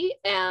theory,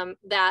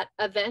 that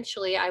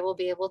eventually I will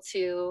be able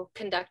to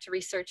conduct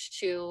research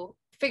to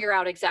figure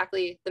out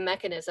exactly the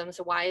mechanisms,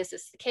 why is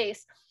this the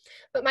case?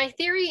 But my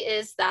theory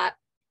is that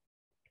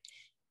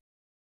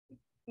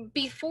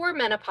before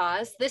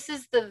menopause, this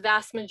is the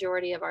vast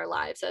majority of our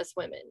lives as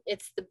women.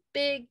 It's the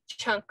big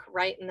chunk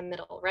right in the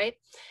middle, right?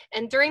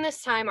 And during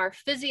this time, our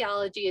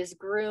physiology is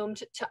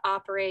groomed to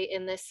operate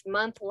in this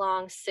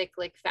month-long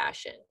cyclic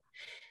fashion.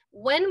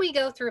 When we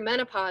go through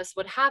menopause,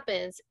 what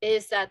happens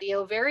is that the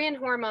ovarian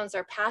hormones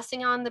are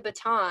passing on the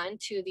baton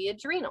to the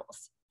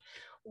adrenals.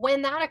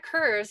 When that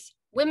occurs,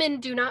 women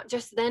do not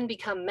just then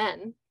become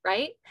men,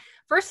 right?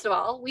 First of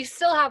all, we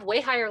still have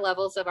way higher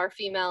levels of our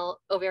female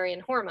ovarian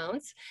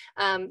hormones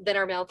than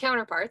our male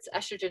counterparts,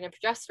 estrogen and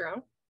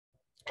progesterone.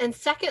 And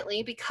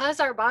secondly, because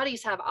our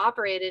bodies have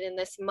operated in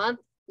this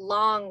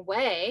month-long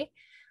way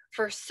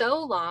for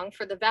so long,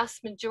 for the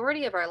vast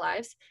majority of our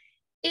lives,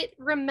 it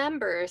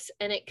remembers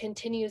and it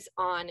continues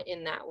on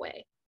in that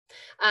way.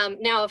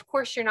 Now, of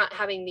course, you're not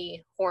having the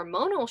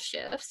hormonal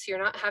shifts. You're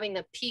not having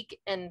the peak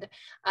and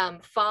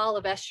fall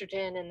of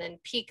estrogen and then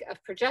peak of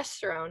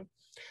progesterone,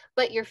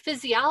 but your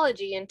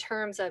physiology in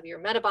terms of your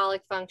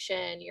metabolic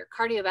function, your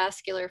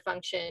cardiovascular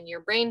function,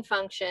 your brain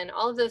function,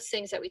 all of those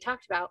things that we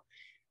talked about,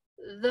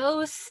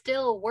 those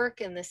still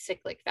work in this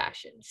cyclic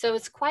fashion. So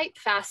it's quite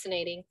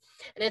fascinating.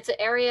 And it's an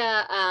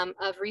area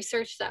of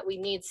research that we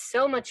need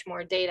so much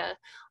more data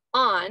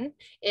on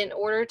in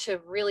order to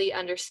really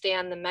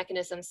understand the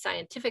mechanism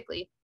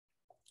scientifically.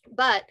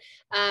 But,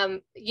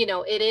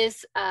 it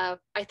is,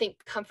 I think,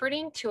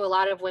 comforting to a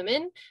lot of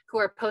women who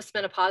are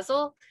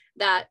postmenopausal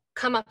that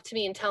come up to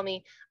me and tell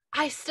me,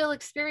 I still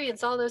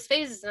experience all those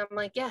phases. And I'm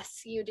like,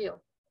 yes, you do.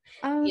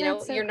 Oh,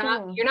 that's so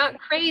cool. You're not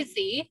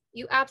crazy.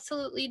 You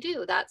absolutely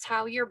do. That's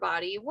how your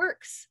body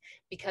works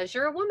because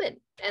you're a woman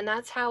and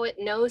that's how it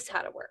knows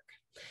how to work.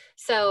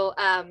 So,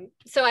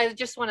 so I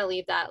just want to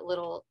leave that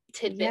little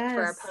tidbit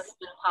for our Yes.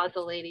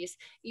 postmenopausal ladies.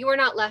 You are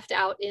not left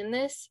out in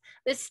this.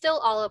 This still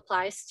all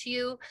applies to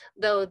you,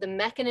 though the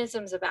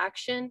mechanisms of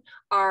action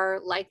are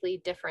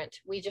likely different.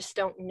 We just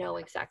don't know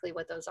exactly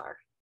what those are.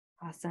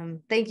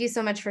 Awesome. Thank you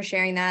so much for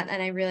sharing that.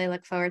 And I really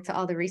look forward to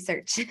all the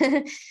research.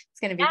 It's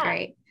going to be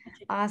great.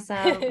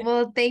 Awesome.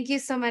 Well, thank you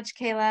so much,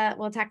 Kayla.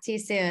 We'll talk to you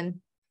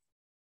soon.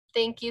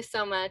 Thank you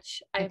so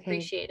much. I Okay.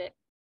 appreciate it.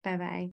 Bye-bye.